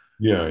that.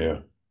 Yeah,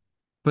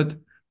 But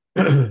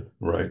yeah.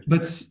 Right.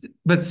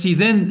 but see,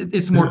 then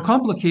it's more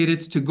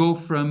complicated to go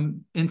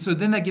from, and so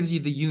then that gives you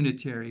the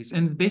unitaries,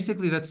 and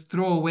basically that's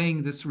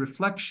throwing this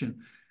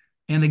reflection.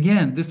 And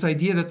again, this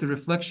idea that the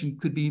reflection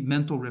could be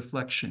mental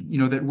reflection,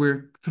 that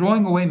we're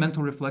throwing away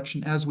mental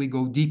reflection as we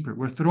go deeper.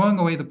 We're throwing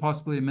away the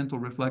possibility of mental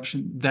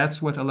reflection.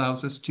 That's what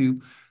allows us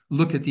to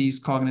look at these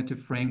cognitive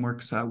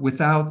frameworks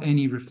without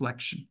any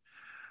reflection.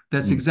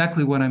 That's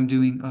exactly what I'm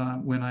doing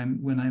when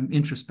I'm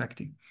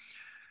introspecting.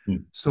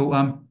 So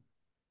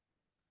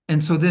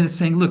and so then it's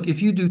saying, look,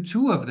 if you do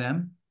two of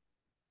them,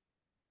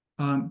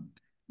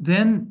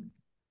 then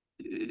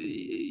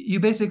you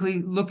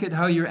basically look at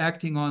how you're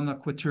acting on the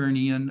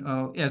quaternion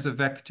as a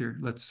vector,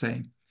 let's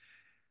say.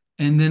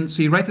 And then,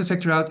 so you write this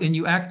vector out and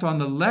you act on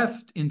the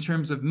left in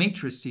terms of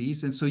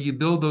matrices. And so you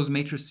build those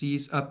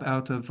matrices up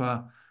out of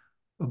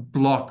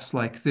blocks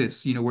like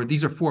this, where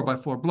these are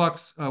 4x4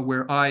 blocks,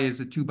 where I is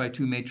a 2x2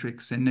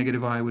 matrix and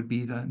negative I would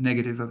be the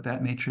negative of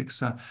that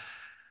matrix.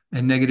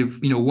 And negative,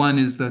 1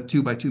 is the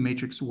 2x2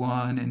 matrix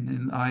 1,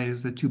 and I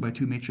is the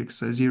 2x2 matrix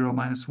 0,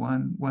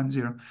 -1, 1,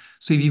 0.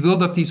 So if you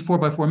build up these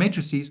 4x4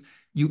 matrices,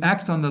 you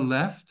act on the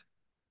left,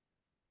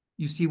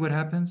 you see what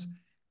happens?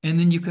 And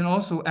then you can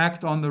also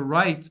act on the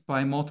right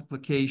by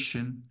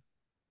multiplication.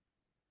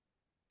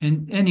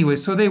 And anyway,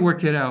 so they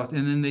work it out,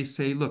 and then they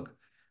say, look,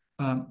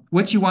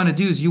 what you want to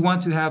do is you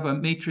want to have a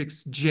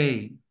matrix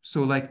J.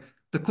 So like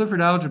the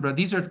Clifford algebra,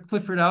 these are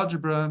Clifford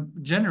algebra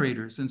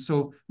generators. And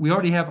so we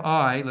already have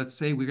I, let's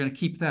say we're going to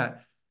keep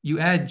that. You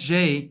add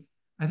J,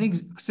 I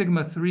think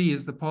sigma 3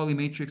 is the Pauli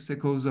matrix that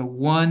goes a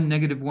 1,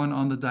 -1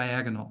 on the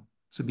diagonal.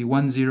 So it'd be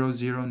 1, 0,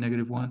 0,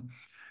 -1.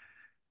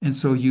 And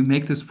so you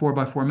make this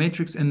 4x4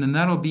 matrix, and then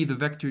that'll be the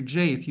vector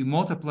J. If you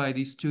multiply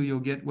these two, you'll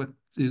get what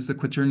is the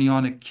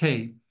quaternionic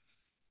K.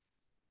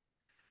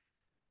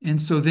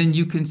 And so then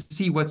you can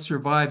see what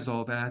survives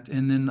all that.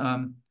 And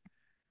then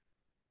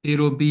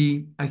it'll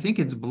be, I think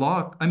it's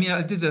block. I mean,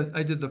 I did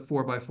the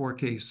 4x4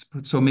 case,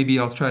 so maybe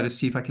I'll try to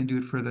see if I can do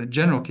it for the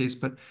general case,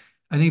 but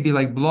I think it'd be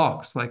like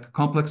blocks, like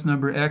complex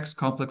number X,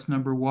 complex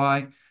number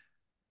Y,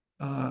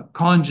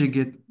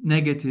 conjugate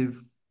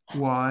negative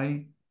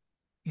Y,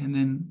 and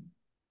then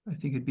I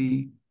think it'd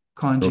be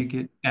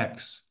conjugate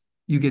X.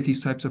 You get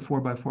these types of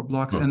 4x4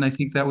 blocks, and I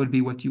think that would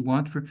be what you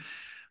want for,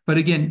 but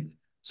again,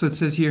 so it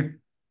says here,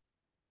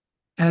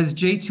 as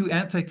J2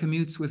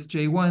 anticommutes with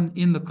J1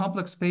 in the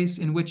complex space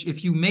in which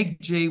if you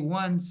make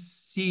J1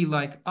 C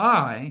like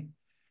I,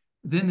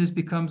 then this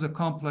becomes a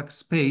complex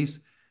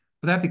space.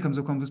 That becomes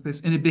a complex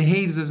space, and it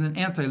behaves as an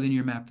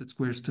antilinear map that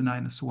squares to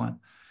 -1.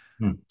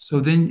 So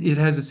then it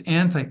has this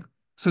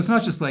so it's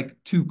not just like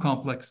two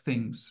complex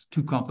things,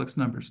 two complex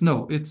numbers.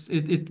 No,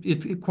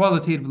 it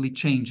qualitatively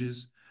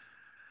changes.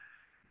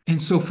 And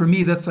so for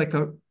me, that's like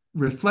a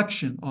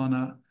reflection on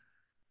a.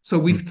 So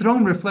we've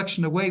thrown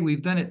reflection away.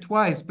 We've done it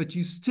twice, but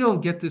you still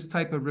get this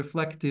type of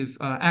reflective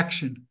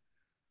action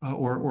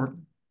or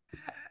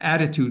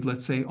attitude,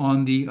 let's say,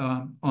 on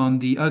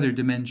the other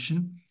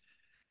dimension.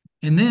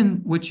 And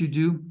then what you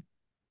do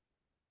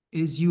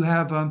is you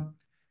add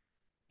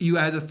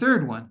a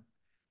third one.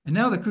 And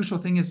now the crucial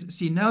thing is,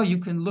 see, now you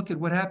can look at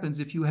what happens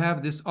if you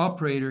have this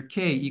operator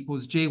K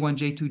equals J1,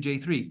 J2,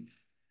 J3.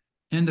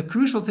 And the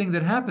crucial thing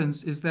that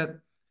happens is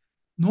that,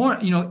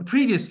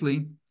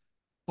 previously,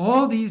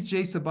 all these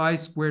J sub I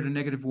squared to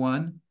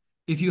 -1.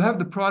 If you have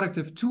the product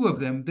of two of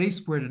them, they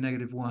square to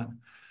 -1.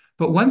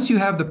 But once you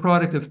have the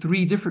product of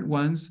three different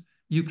ones,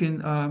 you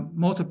can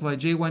multiply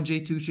J1,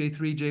 J2,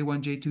 J3,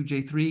 J1, J2,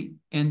 J3,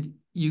 and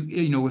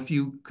if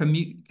you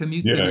commute them,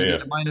 you get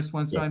a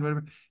 -1 sign,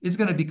 whatever, it's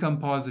going to become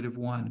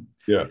 +1.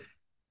 Yeah.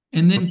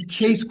 And then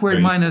K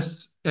squared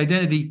minus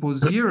identity equals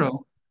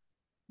 0.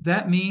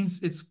 That means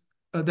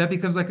that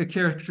becomes like a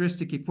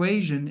characteristic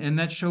equation, and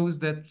that shows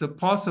that the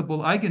possible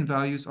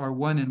eigenvalues are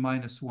 1 and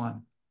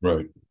 -1.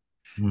 Right.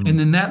 And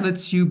then that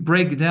lets you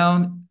break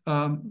down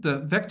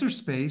the vector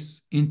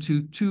space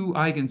into two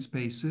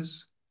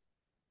eigenspaces.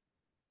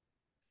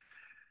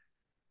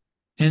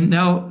 And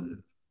now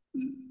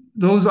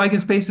those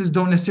eigenspaces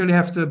don't necessarily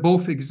have to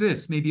both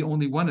exist. Maybe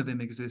only one of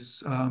them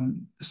exists.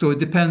 So it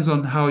depends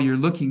on how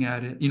you're looking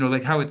at it,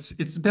 like how it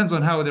depends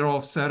on how they're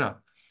all set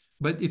up.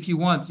 But if you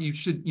want,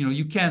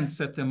 you can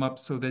set them up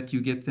so that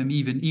you get them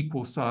even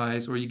equal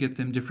size, or you get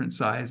them different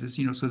sizes,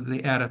 so that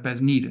they add up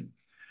as needed.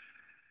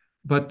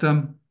 But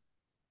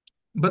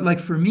like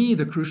for me,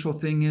 the crucial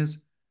thing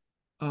is,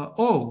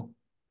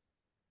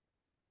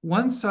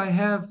 once I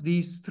have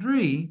these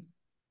three,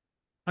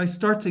 I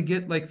start to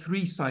get like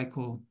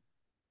 3-cycle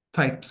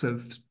types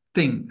of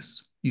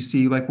things. You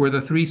see, like where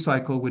the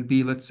 3-cycle would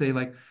be, let's say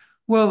like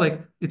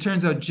it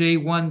turns out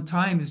J1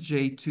 times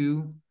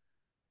J2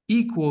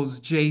 equals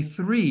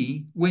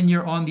J3 when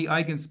you're on the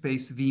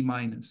eigenspace V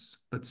minus,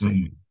 let's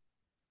say.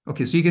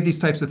 Okay, so you get these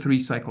types of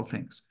 3-cycle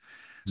things.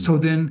 So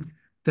then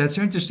that's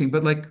interesting,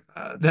 but like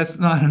that's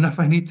not enough.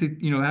 I need to,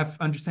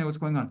 understand what's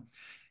going on.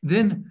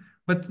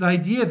 But the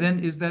idea then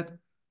is that,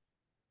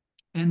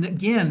 and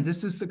again,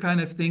 this is the kind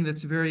of thing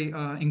that's very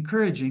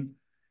encouraging.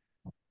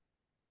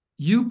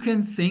 You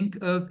can think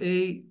of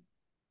a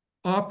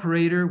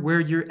operator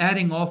where you're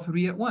adding all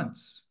three at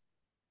once.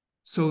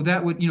 So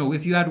that would,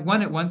 if you add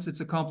 1 at once,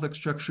 it's a complex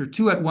structure.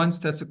 2 at once,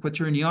 that's a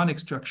quaternionic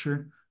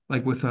structure,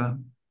 like with a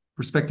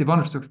perspective on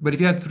perspective. But if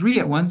you had three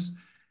at once,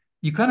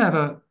 you kind of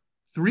have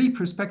three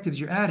perspectives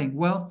you're adding.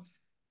 Well,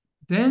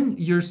 then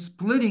you're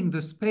splitting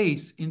the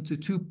space into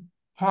two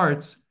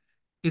parts.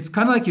 It's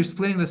kind of like you're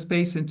splitting the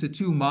space into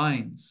two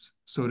minds,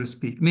 so to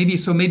speak.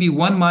 Maybe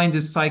one mind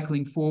is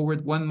cycling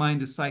forward, one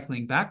mind is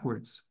cycling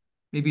backwards.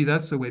 Maybe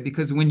that's the way,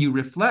 because when you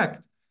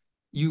reflect,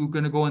 you're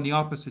going to go in the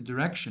opposite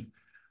direction.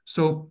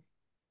 So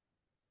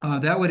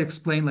that would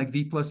explain like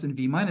V plus and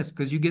V minus,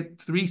 because you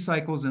get three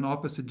cycles in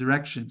opposite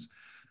directions.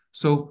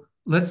 So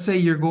let's say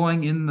you're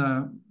going in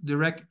the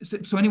direct.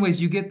 So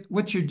anyways, you get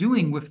what you're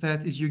doing with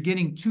that is you're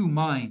getting two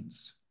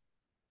minds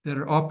that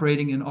are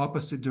operating in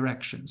opposite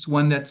directions.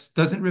 One that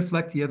doesn't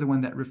reflect, the other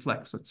one that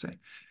reflects, let's say.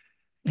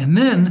 And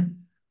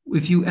then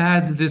if you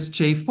add this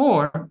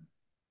J4,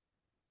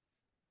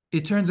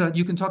 it turns out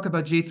you can talk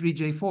about J3,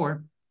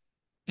 J4,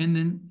 and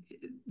then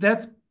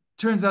that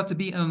turns out to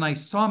be an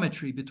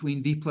isometry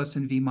between V plus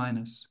and V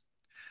minus.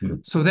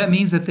 So that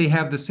means that they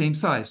have the same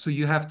size. So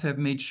you have to have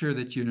made sure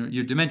that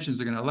your dimensions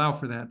are going to allow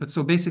for that. But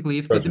so basically,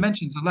 if the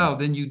dimensions allow,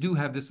 then you do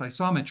have this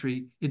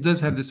isometry. It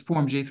does have this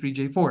form J3,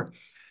 J4.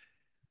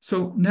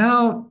 So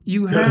now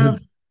you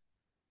have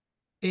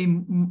a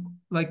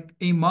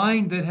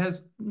mind that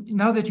has,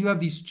 now that you have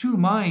these two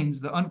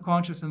minds, the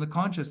unconscious and the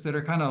conscious, that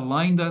are kind of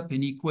lined up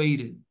and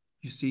equated,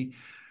 you see.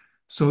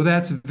 So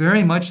that's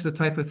very much the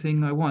type of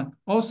thing I want.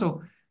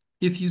 Also,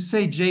 if you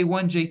say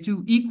J1,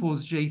 J2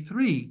 equals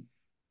J3,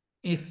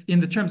 if in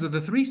the terms of the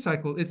three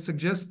cycle, it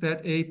suggests that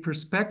a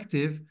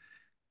perspective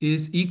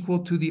is equal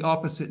to the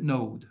opposite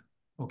node.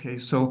 Okay,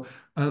 so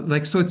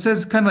so it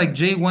says kind of like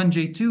J1,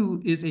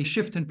 J2 is a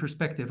shift in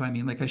perspective. I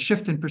mean, like a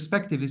shift in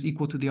perspective is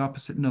equal to the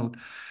opposite node.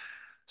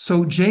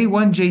 So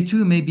J1,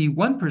 J2 may be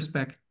one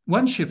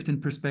shift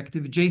in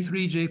perspective.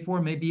 J3,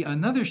 J4 may be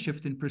another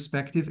shift in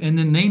perspective, and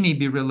then they may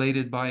be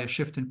related by a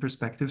shift in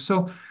perspective.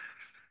 So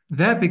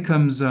that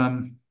becomes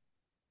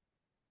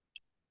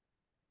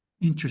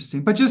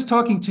interesting. But just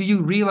talking to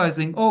you,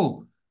 realizing,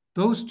 oh,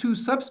 those two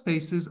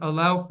subspaces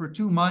allow for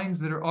two minds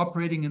that are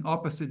operating in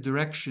opposite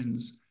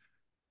directions,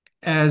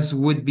 as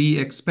would be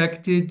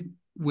expected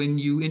when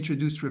you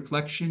introduce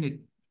reflection. It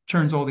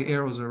turns all the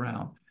arrows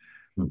around.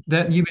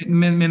 That you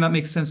may not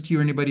make sense to you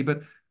or anybody,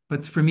 but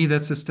for me,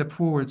 that's a step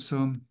forward.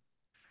 So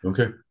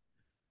Okay.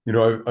 You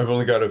know, I've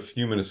only got a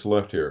few minutes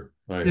left here.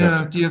 I have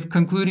yeah, to. do you have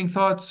concluding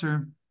thoughts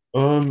or?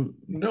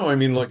 No, I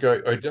mean, like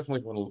I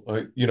definitely want to,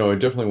 I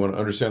definitely want to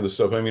understand this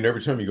stuff. I mean,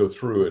 every time you go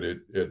through it,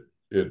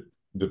 it,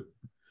 the,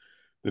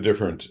 the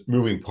different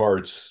moving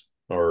parts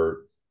are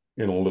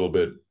in a little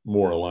bit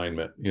more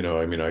alignment. You know,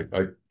 I mean,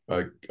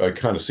 I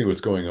kind of see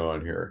what's going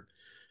on here.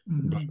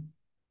 But Mhm.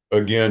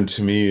 again,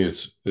 to me,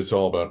 it's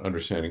all about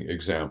understanding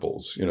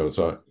examples. You know, it's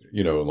not,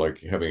 you know, like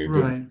having a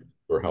good Right.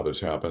 or how this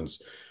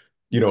happens.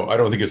 You know, I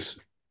don't think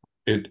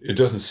it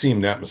doesn't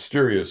seem that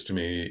mysterious to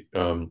me.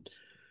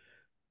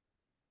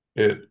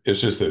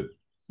 It's just that,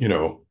 you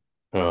know,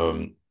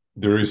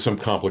 there is some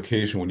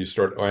complication when you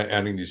start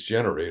adding these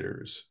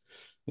generators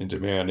and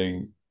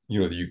demanding,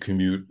 you know, that you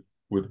commute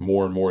with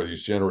more and more of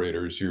these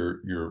generators.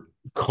 You're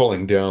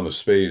culling down the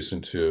space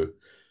into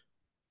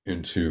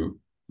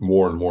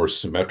more and more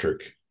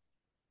symmetric,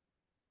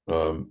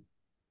 um,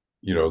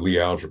 you know, Lie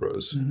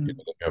algebras, you Mhm.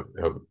 know,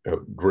 that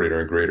have greater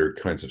and greater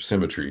kinds of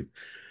symmetry.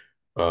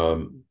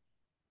 Um,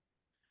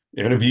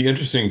 And it'd be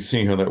interesting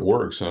seeing how that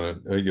works on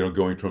it, you know,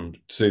 going from,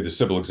 say, the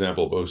simple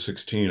example of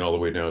 016 all the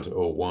way down to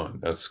 01.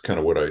 That's kind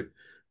of what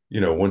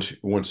you know,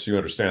 once you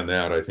understand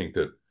that, I think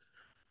that,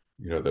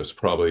 you know, that's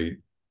probably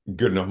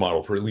good enough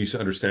model for at least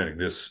understanding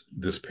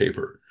this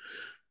paper.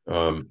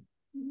 Um,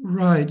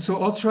 Right.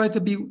 So I'll try to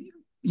be,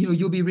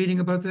 you'll be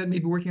reading about that,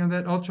 maybe working on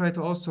that. I'll try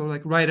to also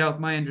like write out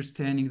my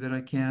understanding that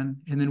I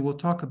can, and then we'll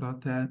talk about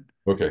that.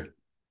 okay.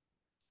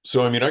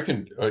 So I mean, I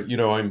can, you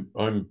know,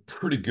 I'm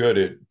pretty good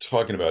at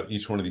talking about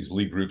each one of these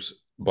Lie groups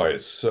by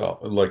itself.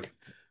 Like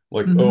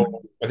Hmm.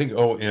 I think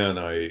ON,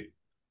 I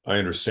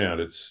understand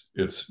it's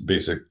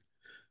basic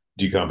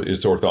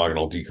it's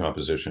orthogonal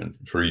decomposition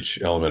for each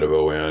element of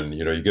ON.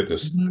 You know, you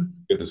Hmm.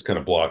 get this kind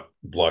of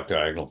block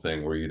diagonal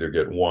thing where you either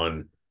get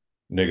one,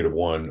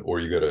 -1,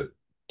 or you get a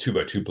 2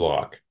 by 2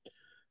 block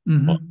on,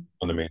 Hmm.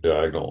 on the main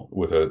diagonal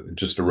with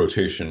just a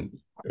rotation,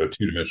 a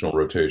two-dimensional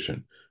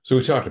rotation. So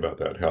we talked about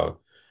that, how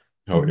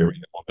every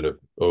Hmm. element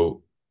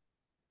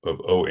of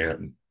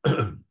ON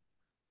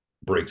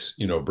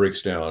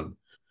breaks down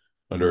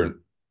under an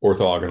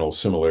orthogonal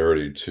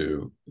similarity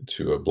to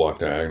a block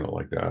diagonal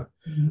like that.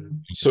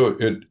 Hmm. So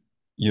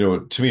you know,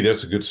 to me,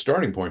 that's a good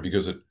starting point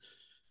because it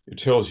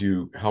tells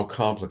you how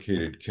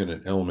complicated can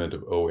an element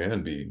of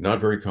ON be. Not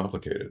very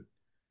complicated.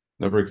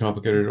 Not very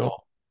complicated at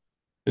all.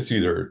 It's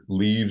either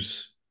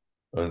leaves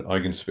an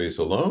eigenspace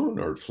alone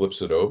or it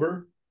flips it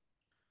over,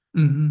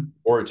 Hmm.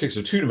 or it takes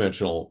a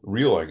two-dimensional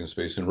real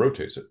eigenspace and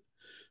rotates it.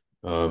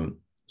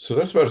 So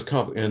that's about as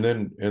complicated.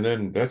 And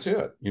then that's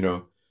it, you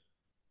know.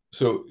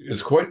 So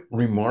it's quite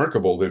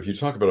remarkable that if you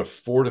talk about a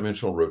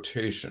four-dimensional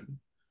rotation,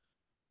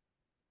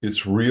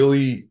 it's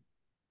really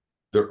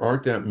there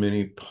aren't that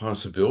many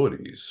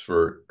possibilities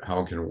for how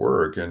it can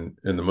work, and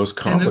the most And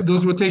complex,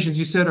 those rotations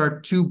you said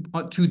are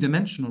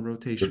two-dimensional they're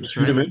rotations,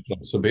 right?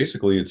 two-dimensional. So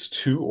basically, it's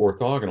two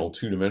orthogonal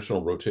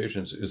two-dimensional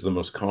rotations is the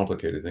most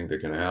complicated thing that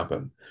can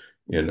happen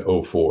in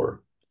O4.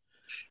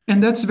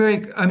 And that's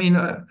very, I mean,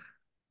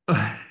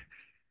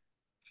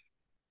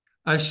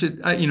 I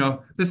should,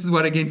 this is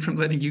what I gained from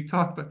letting you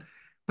talk,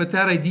 but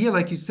that idea,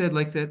 like you said,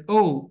 like that,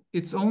 oh,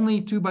 it's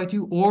only two by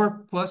two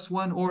or plus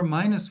one or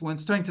minus one,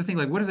 starting to think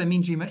like, what does that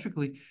mean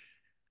geometrically?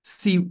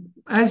 See,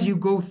 as you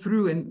go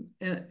through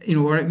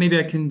or maybe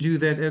I can do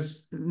that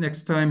as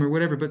next time or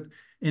whatever,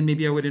 and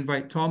maybe I would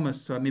invite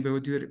Thomas, maybe I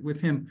would do it with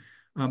him.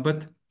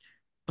 But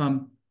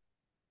um,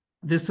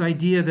 this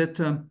idea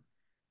that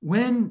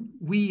when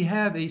we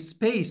have a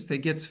space that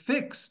gets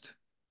fixed,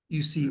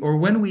 you see, or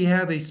when we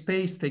have a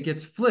space that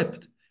gets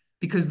flipped,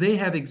 because they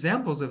have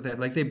examples of that,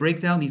 like they break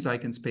down these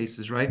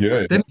eigenspaces, right?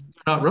 Yeah, That means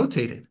they're not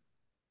rotated,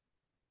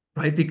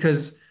 right?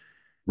 Because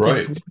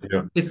it's right.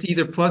 Yeah, it's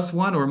either plus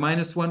one or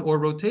minus one or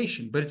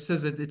rotation, but it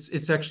says that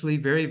it's actually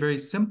very, very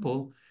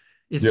simple.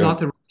 It's yeah, not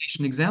the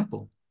rotation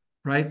example,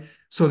 right?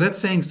 So that's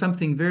saying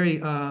something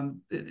very, at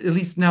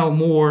least now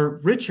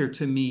more richer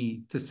to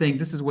me, to saying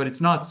this is what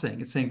it's not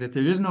saying. It's saying that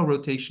there is no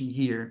rotation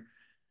here,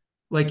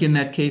 like in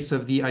that case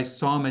of the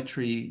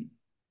isometry.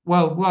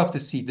 Well, we'll have to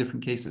see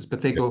different cases,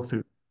 but they yeah. go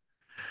through.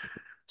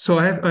 So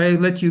I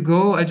let you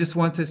go. I just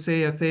want to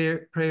say a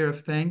prayer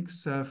of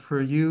thanks for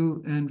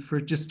you and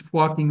for just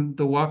walking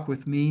the walk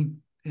with me,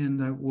 and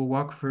we'll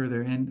walk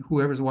further. And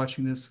whoever's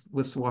watching this,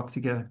 let's walk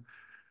together.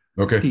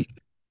 Okay. Peace.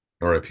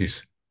 All right.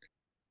 Peace.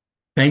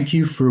 Thank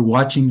you for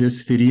watching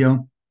this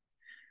video.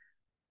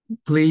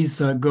 Please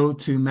go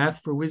to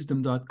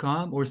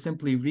mathforwisdom.com or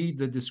simply read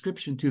the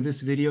description to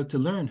this video to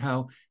learn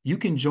how you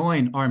can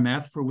join our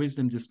Math for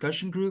Wisdom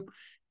discussion group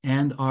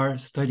and our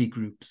study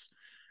groups.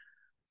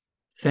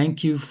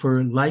 Thank you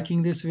for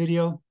liking this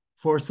video,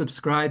 for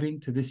subscribing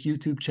to this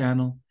YouTube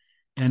channel,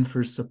 and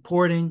for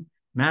supporting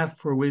Math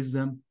for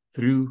Wisdom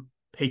through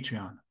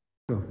Patreon.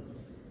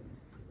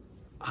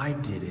 I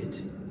did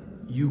it.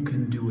 You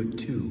can do it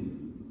too.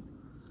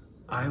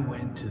 I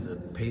went to the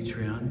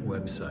Patreon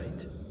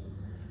website.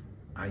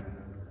 I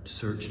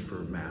searched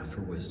for Math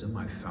for Wisdom.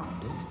 I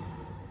found it.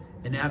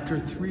 And after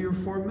 3 or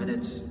 4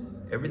 minutes,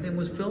 everything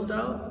was filled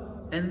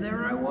out. And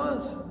there I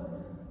was,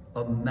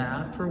 a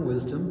Math for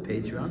Wisdom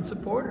Patreon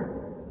supporter.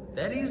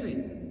 That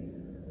easy.